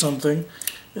shoot it at something,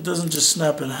 it doesn't just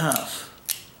snap in half.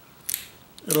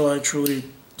 It'll actually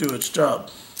do its job.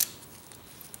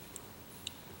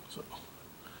 So,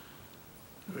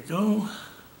 here we go.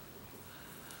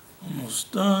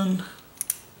 Almost done.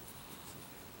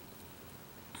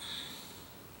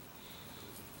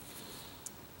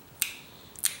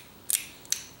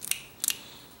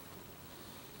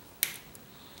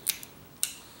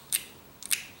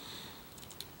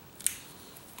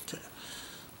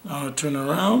 Now I turn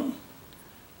around,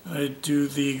 I do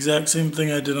the exact same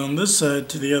thing I did on this side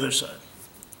to the other side.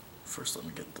 First let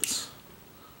me get this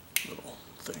little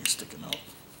thing sticking out.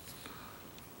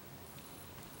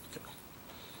 Okay.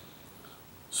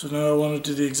 So now I want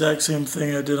to do the exact same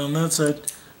thing I did on that side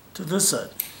to this side.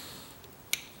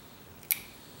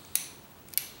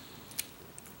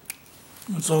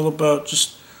 It's all about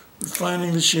just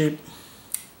refining the shape.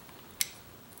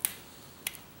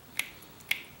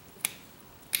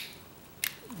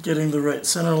 Getting the right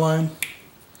center line.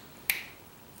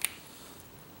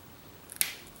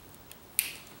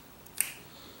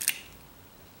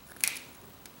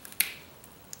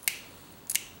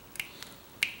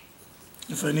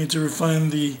 If I need to refine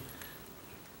the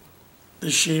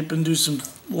shape and do some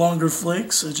longer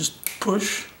flakes, I just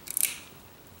push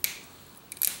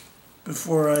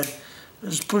before I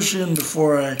just push in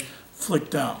before I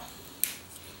flick down.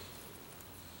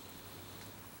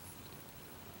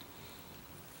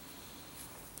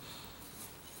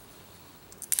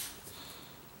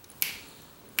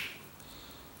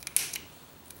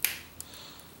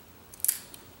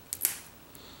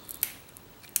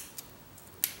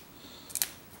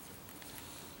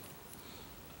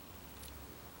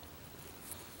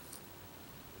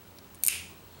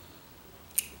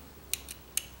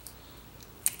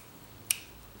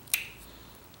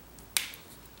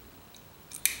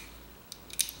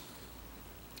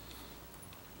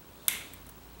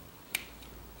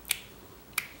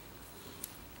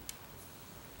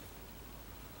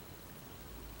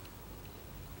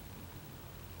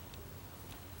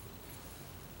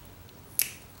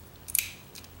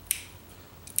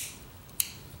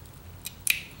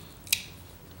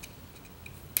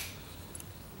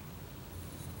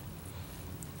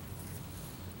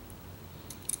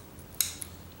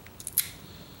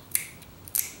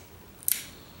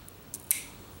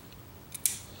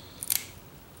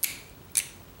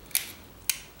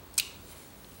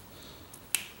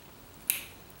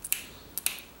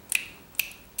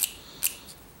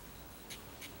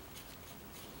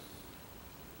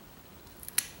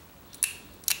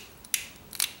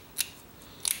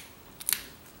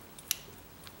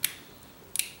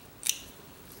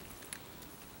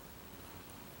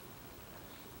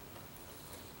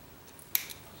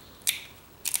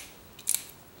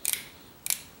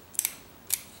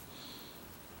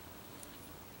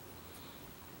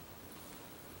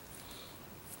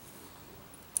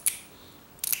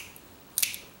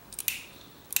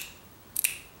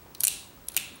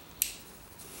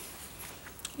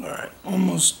 Alright,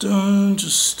 almost done.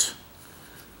 Just,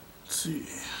 let's see,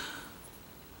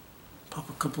 pop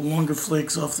a couple longer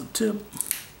flakes off the tip.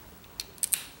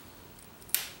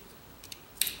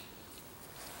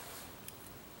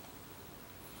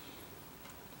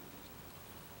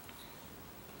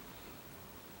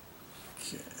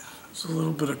 There's a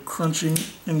little bit of crunching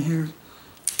in here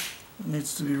that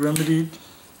needs to be remedied.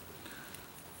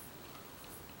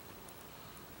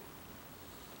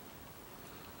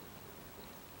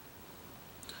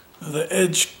 Now the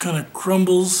edge kind of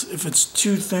crumbles if it's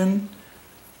too thin,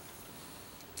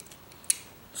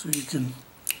 so you can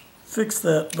fix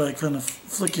that by kind of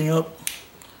flicking up.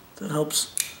 That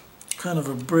helps kind of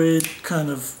abrade,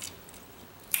 kind of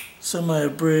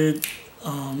semi-abrade.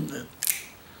 It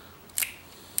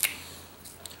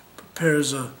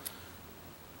prepares a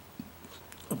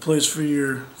place for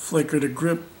your flaker to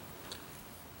grip.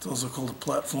 It's also called a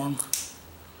platform.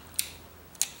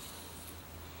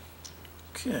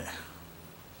 Okay,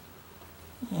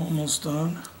 almost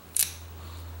done.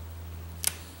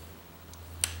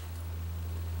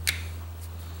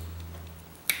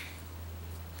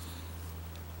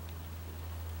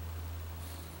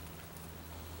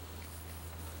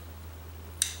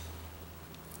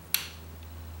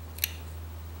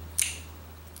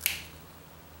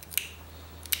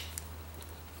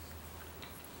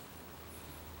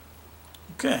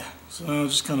 Okay, so now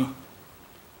just kind of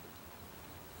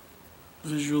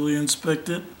visually inspect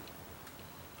it,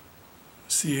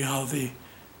 see how the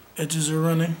edges are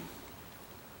running.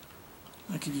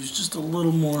 I could use just a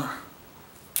little more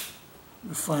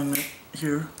refinement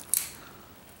here.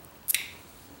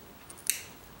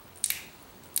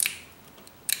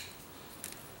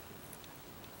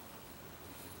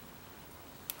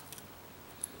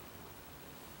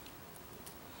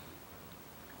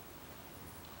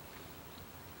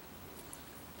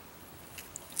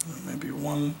 Maybe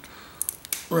one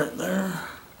right there.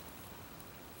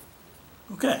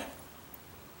 Okay.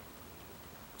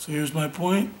 So here's my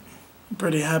point. I'm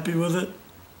pretty happy with it.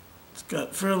 It's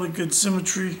got fairly good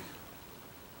symmetry.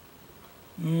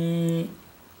 Oh,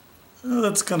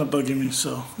 that's kind of bugging me,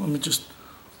 so let me just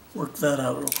work that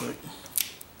out real quick.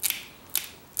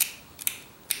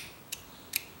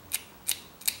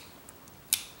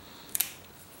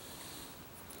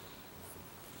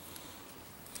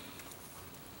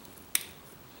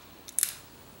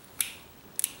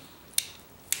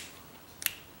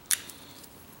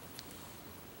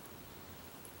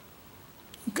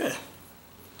 Okay,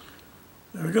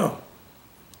 there we go.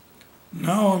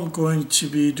 Now I'm going to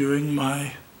be doing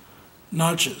my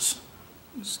notches.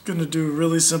 I'm just going to do a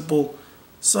really simple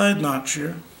side notch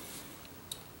here.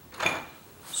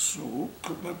 So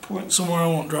put my point somewhere I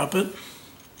won't drop it.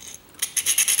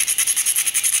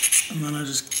 And then I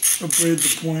just abrade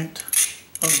the point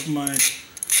of my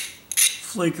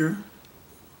flaker.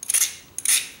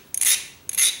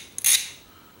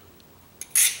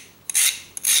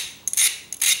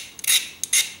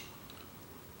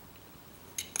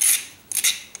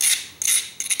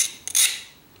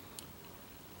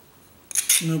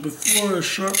 You know, before a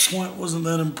sharp point wasn't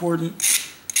that important,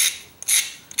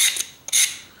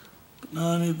 but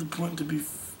now I need the point to be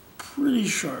pretty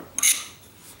sharp.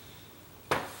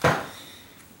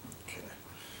 Okay.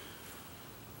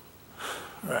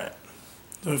 Alright,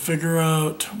 so I figure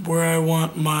out where I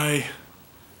want my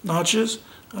notches.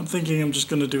 I'm thinking I'm just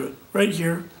going to do it right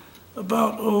here,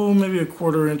 about, maybe a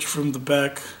 1/4 inch from the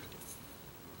back.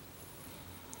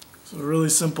 So really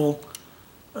simple.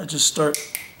 I just start,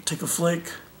 take a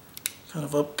flake, kind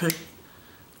of up pick,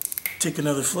 take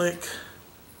another flake,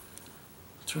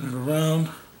 turn it around,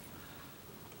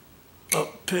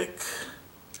 up pick,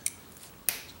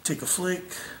 take a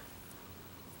flake,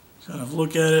 kind of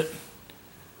look at it,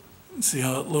 and see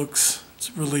how it looks.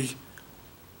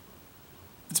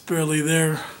 It's barely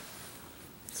there.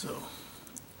 So,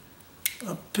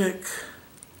 up pick,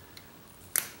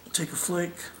 take a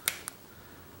flake.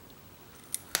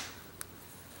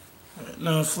 Alright,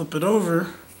 now I flip it over.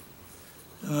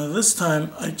 This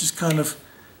time I just kind of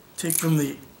take from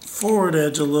the forward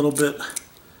edge a little bit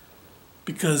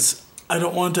because I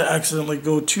don't want to accidentally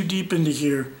go too deep into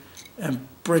here and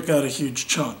break out a huge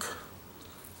chunk.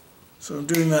 So I'm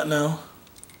doing that now.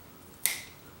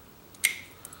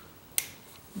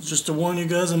 Just to warn you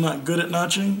guys, I'm not good at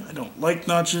notching. I don't like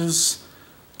notches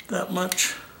that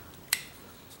much.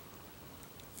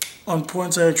 On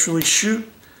points I actually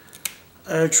shoot,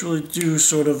 I actually do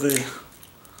sort of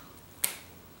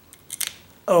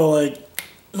I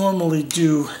normally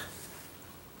do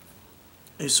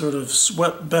a sort of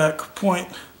swept back point,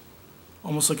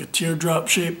 almost like a teardrop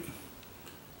shape,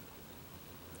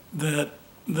 that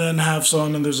then halves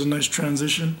on and there's a nice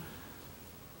transition.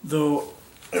 Though,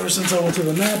 ever since I went to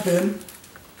the Knap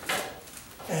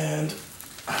and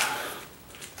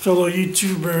fellow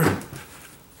YouTuber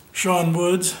Sean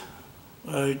Woods,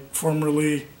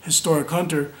 formerly Historic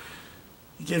Hunter,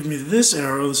 he gave me this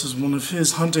arrow. This is one of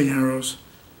his hunting arrows.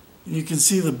 And you can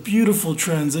see the beautiful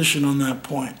transition on that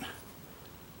point.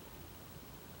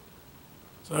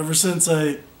 So ever since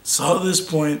I saw this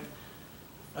point,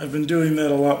 I've been doing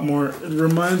that a lot more. It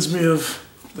reminds me of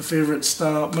my favorite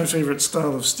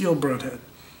style of steel broadhead.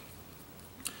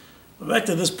 But back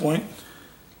to this point,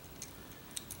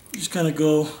 you just kind of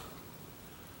go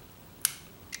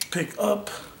pick up,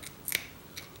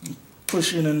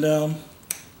 push in and down.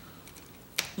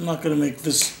 I'm not going to make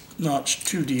this notch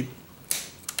too deep.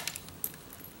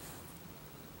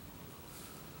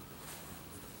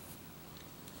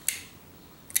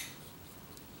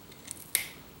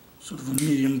 Sort of a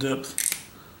medium depth.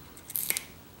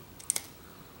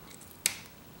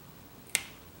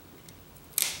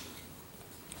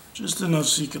 Just enough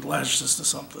so you could latch this to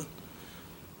something.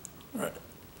 Alright,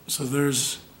 so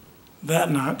there's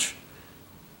that notch.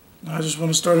 Now I just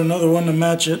want to start another one to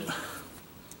match it.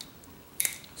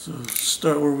 So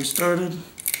start where we started.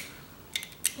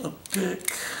 Up,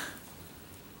 pick,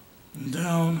 and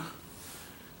down.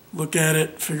 Look at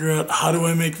it, figure out how do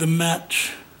I make the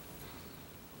match.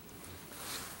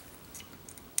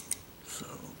 So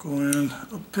go in,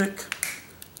 up, pick,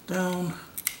 down,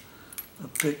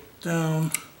 up, pick,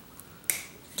 down,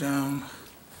 down.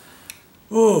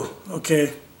 Oh,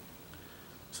 okay.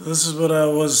 So this is what I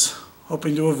was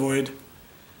hoping to avoid.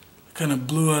 I kind of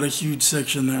blew out a huge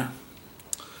section there.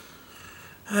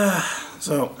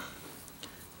 So,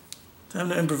 time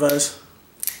to improvise.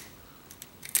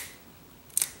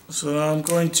 So now I'm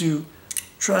going to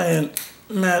try and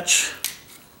match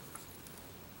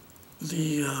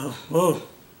the, whoa,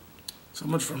 so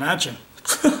much for matching.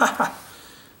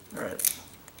 Alright,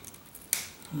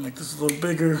 make this a little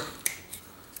bigger,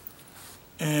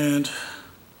 and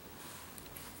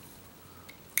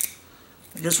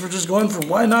I guess we're just going for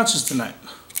wide notches tonight.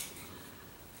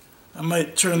 I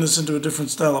might turn this into a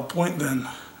different style of point then,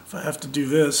 if I have to do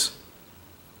this.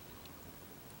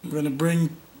 I'm going to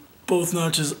bring both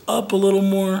notches up a little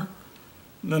more,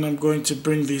 and then I'm going to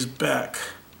bring these back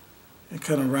and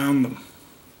kind of round them.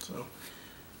 So,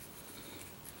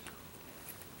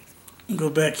 go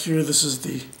back here, this is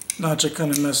the notch I kind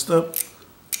of messed up.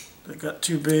 That got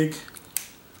too big.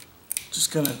 Just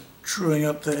kind of truing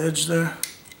up the edge there.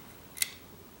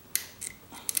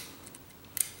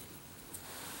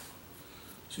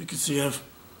 So you can see I've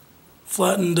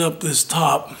flattened up this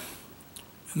top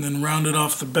and then rounded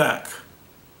off the back.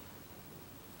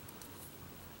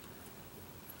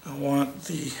 I want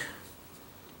the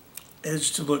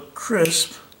edge to look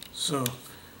crisp, so I'm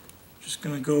just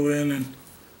going to go in and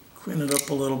clean it up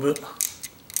a little bit.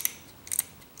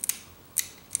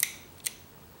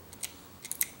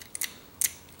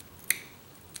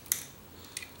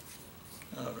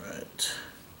 Alright.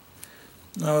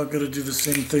 Now I've got to do the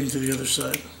same thing to the other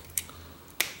side.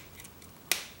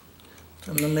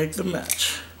 Time to make the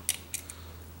match.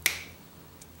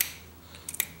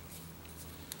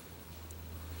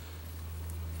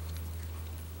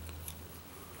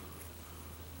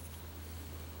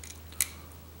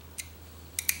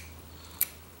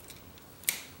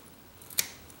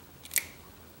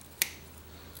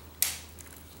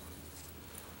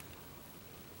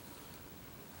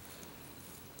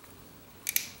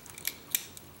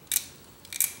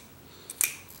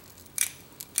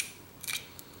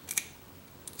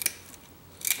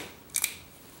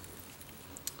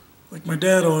 Like my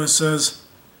dad always says,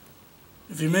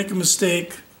 if you make a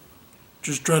mistake,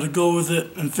 just try to go with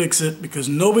it and fix it, because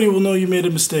nobody will know you made a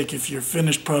mistake if your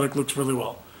finished product looks really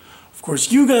well. Of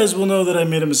course, you guys will know that I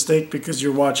made a mistake because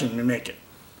you're watching me make it.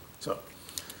 So,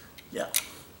 yeah.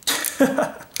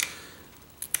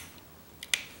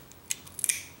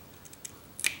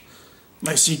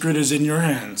 My secret is in your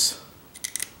hands.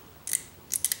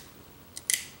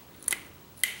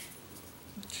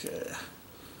 Okay.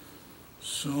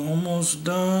 So almost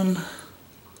done.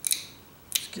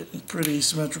 It's getting pretty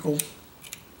symmetrical.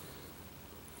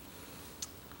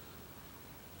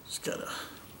 Just gotta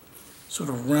sort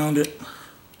of round it.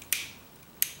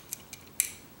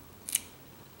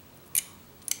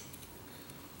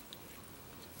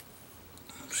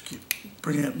 Just keep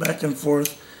bringing it back and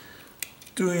forth.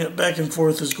 Doing it back and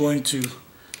forth is going to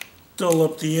dull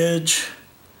up the edge,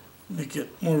 make it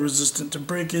more resistant to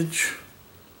breakage.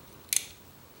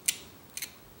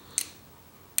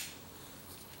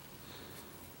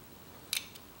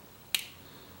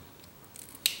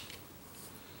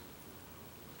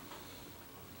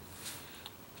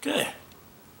 Okay,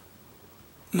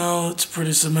 now it's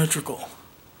pretty symmetrical.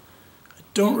 I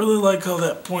don't really like how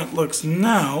that point looks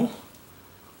now,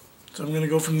 so I'm going to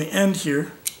go from the end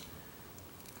here,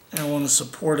 and I want to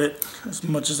support it as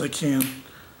much as I can,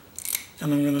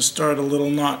 and I'm going to start a little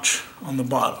notch on the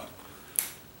bottom.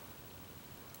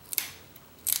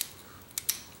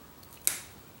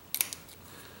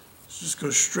 go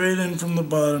straight in from the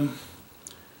bottom.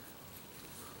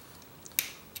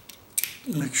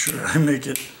 Make sure I make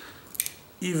it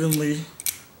evenly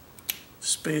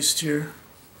spaced here,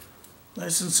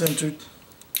 nice and centered.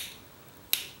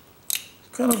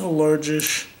 Kind of a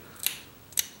largish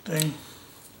thing.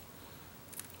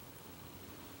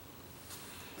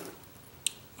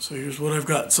 So here's what I've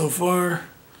got so far.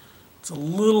 It's a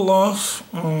little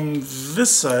off on this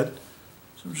side,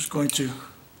 so I'm just going to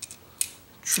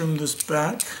trim this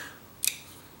back.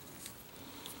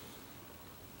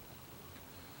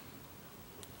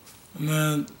 And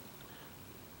then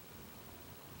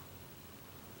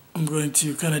I'm going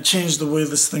to kind of change the way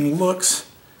this thing looks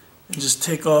and just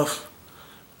take off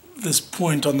this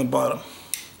point on the bottom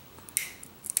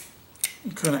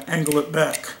and kind of angle it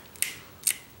back.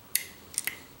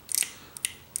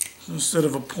 So instead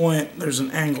of a point, there's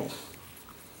an angle.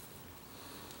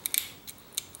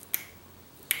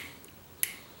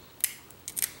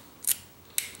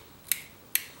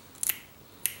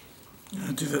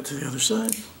 And do that to the other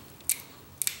side.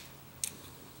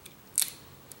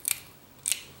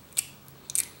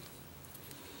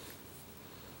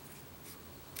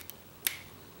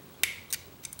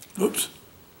 Oops.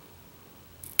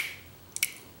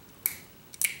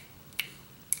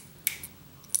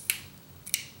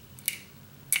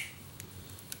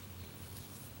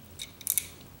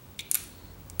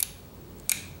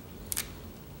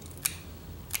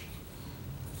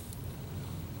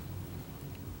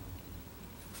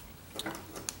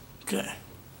 Okay,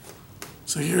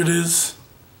 so here it is.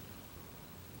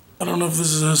 I don't know if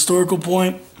this is a historical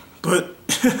point, but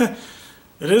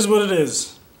it is what it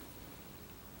is.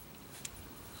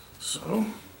 So,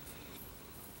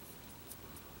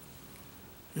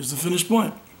 here's the finished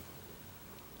point.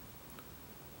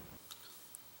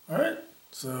 Alright,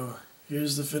 so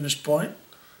here's the finished point.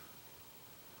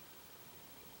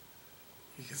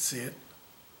 You can see it.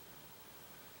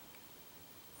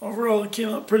 Overall, it came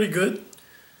out pretty good.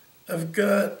 I've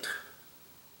got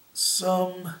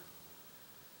some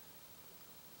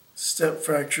step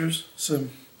fractures,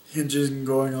 some hinging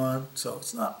going on, so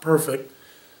it's not perfect.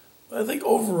 But I think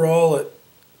overall it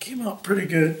came out pretty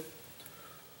good.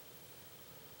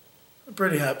 I'm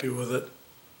pretty happy with it,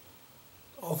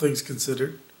 all things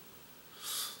considered.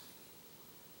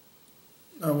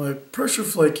 Now my pressure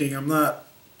flaking, I'm not,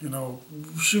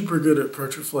 super good at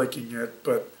pressure flaking yet,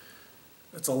 but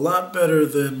it's a lot better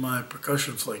than my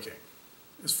percussion flaking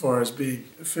as far as being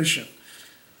efficient.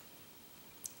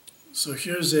 So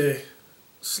here's a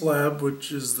slab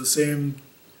which is the same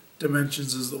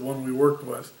dimensions as the one we worked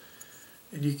with.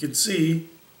 And you can see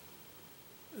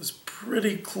it's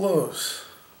pretty close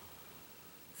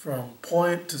from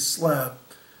point to slab,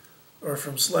 or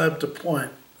from slab to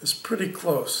point. It's pretty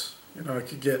close. I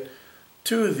could get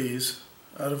 2 of these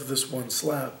out of this one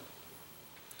slab.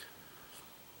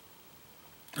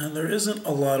 And there isn't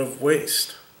a lot of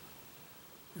waste.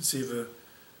 You can see the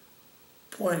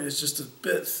point is just a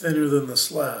bit thinner than the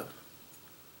slab.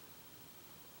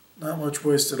 Not much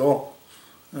waste at all.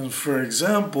 And for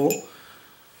example,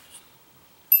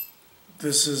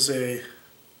 this is a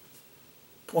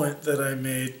point that I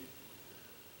made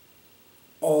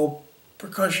all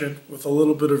percussion with a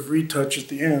little bit of retouch at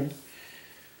the end.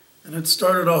 And it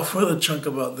started off with a chunk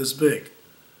about this big.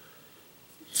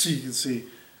 So you can see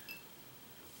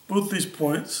both these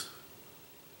points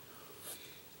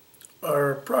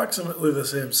are approximately the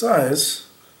same size.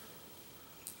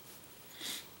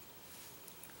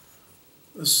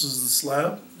 This is the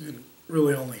slab, and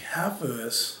really only half of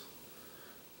this,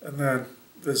 and then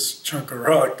this chunk of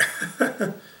rock.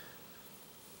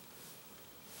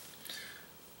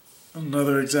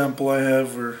 Another example I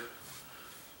have are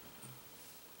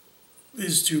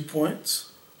these 2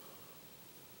 points.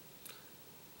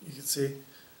 You can see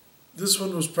this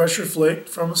one was pressure flaked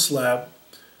from a slab,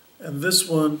 and this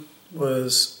one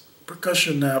was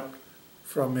percussion knapped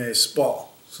from a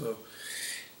spall. So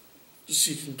just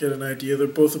so you can get an idea, they're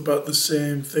both about the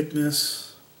same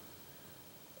thickness,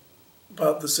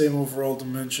 about the same overall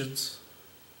dimensions.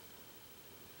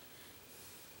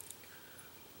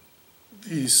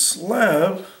 The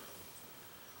slab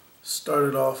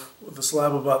started off with a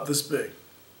slab about this big.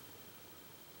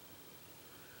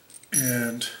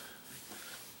 And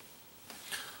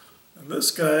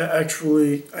this guy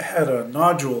actually, I had a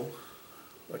nodule,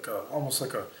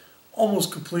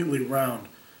 almost completely round,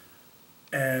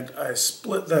 and I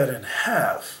split that in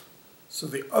half. So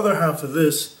the other half of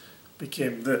this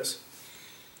became this.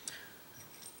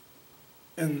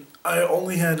 And I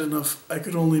only had enough, I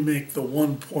could only make the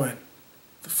 1 point.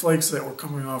 The flakes that were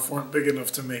coming off weren't big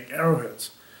enough to make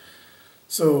arrowheads.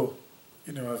 So,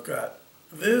 I've got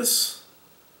this,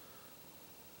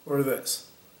 or this.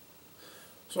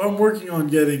 So I'm working on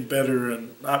getting better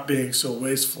and not being so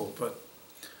wasteful, but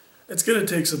it's going to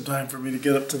take some time for me to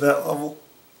get up to that level.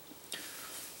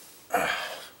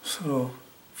 So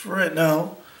for right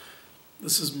now,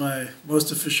 this is my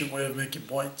most efficient way of making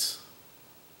points,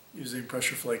 using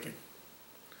pressure flaking.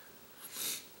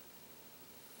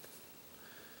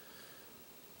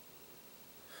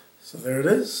 So there it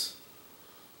is.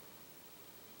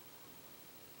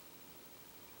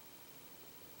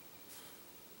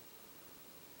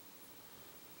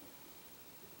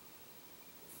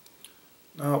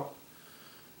 Now,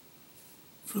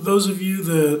 for those of you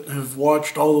that have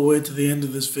watched all the way to the end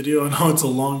of this video, I know it's a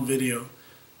long video,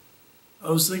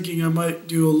 I was thinking I might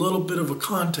do a little bit of a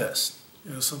contest,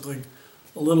 something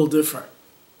a little different.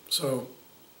 So,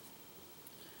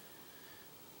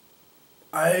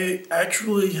 I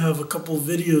actually have a couple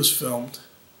videos filmed,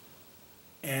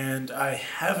 and I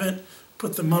haven't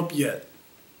put them up yet,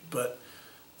 but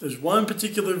there's one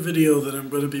particular video that I'm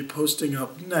going to be posting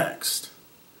up next.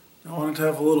 I wanted to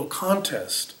have a little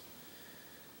contest.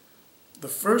 The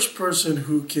first person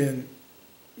who can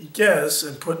guess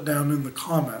and put down in the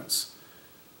comments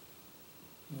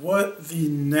what the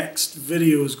next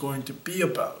video is going to be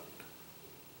about,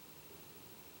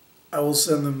 I will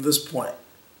send them this point.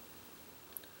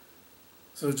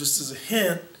 So just as a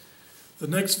hint, the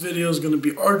next video is going to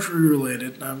be archery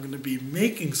related, and I'm going to be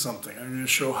making something. I'm going to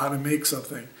show how to make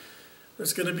something.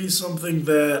 It's going to be something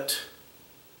that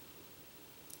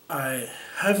I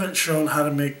haven't shown how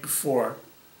to make before.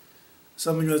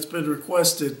 Something that's been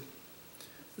requested.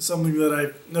 It's something that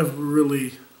I've never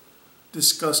really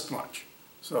discussed much.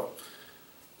 So,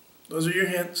 those are your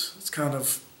hints. It's kind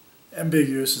of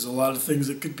ambiguous. There's a lot of things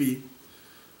it could be.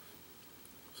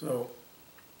 So,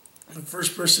 the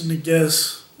first person to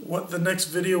guess what the next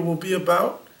video will be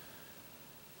about,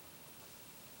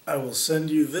 I will send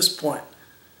you this point.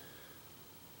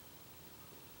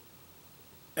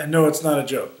 And no, it's not a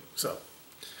joke. So,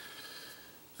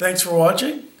 thanks for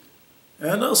watching,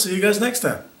 and I'll see you guys next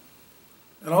time.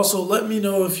 And also, let me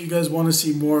know if you guys want to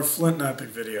see more flint knapping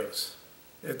videos.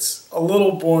 It's a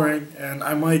little boring, and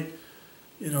I might,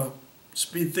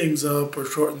 speed things up or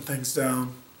shorten things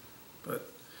down. But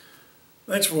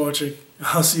thanks for watching.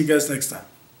 I'll see you guys next time.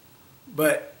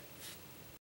 Bye.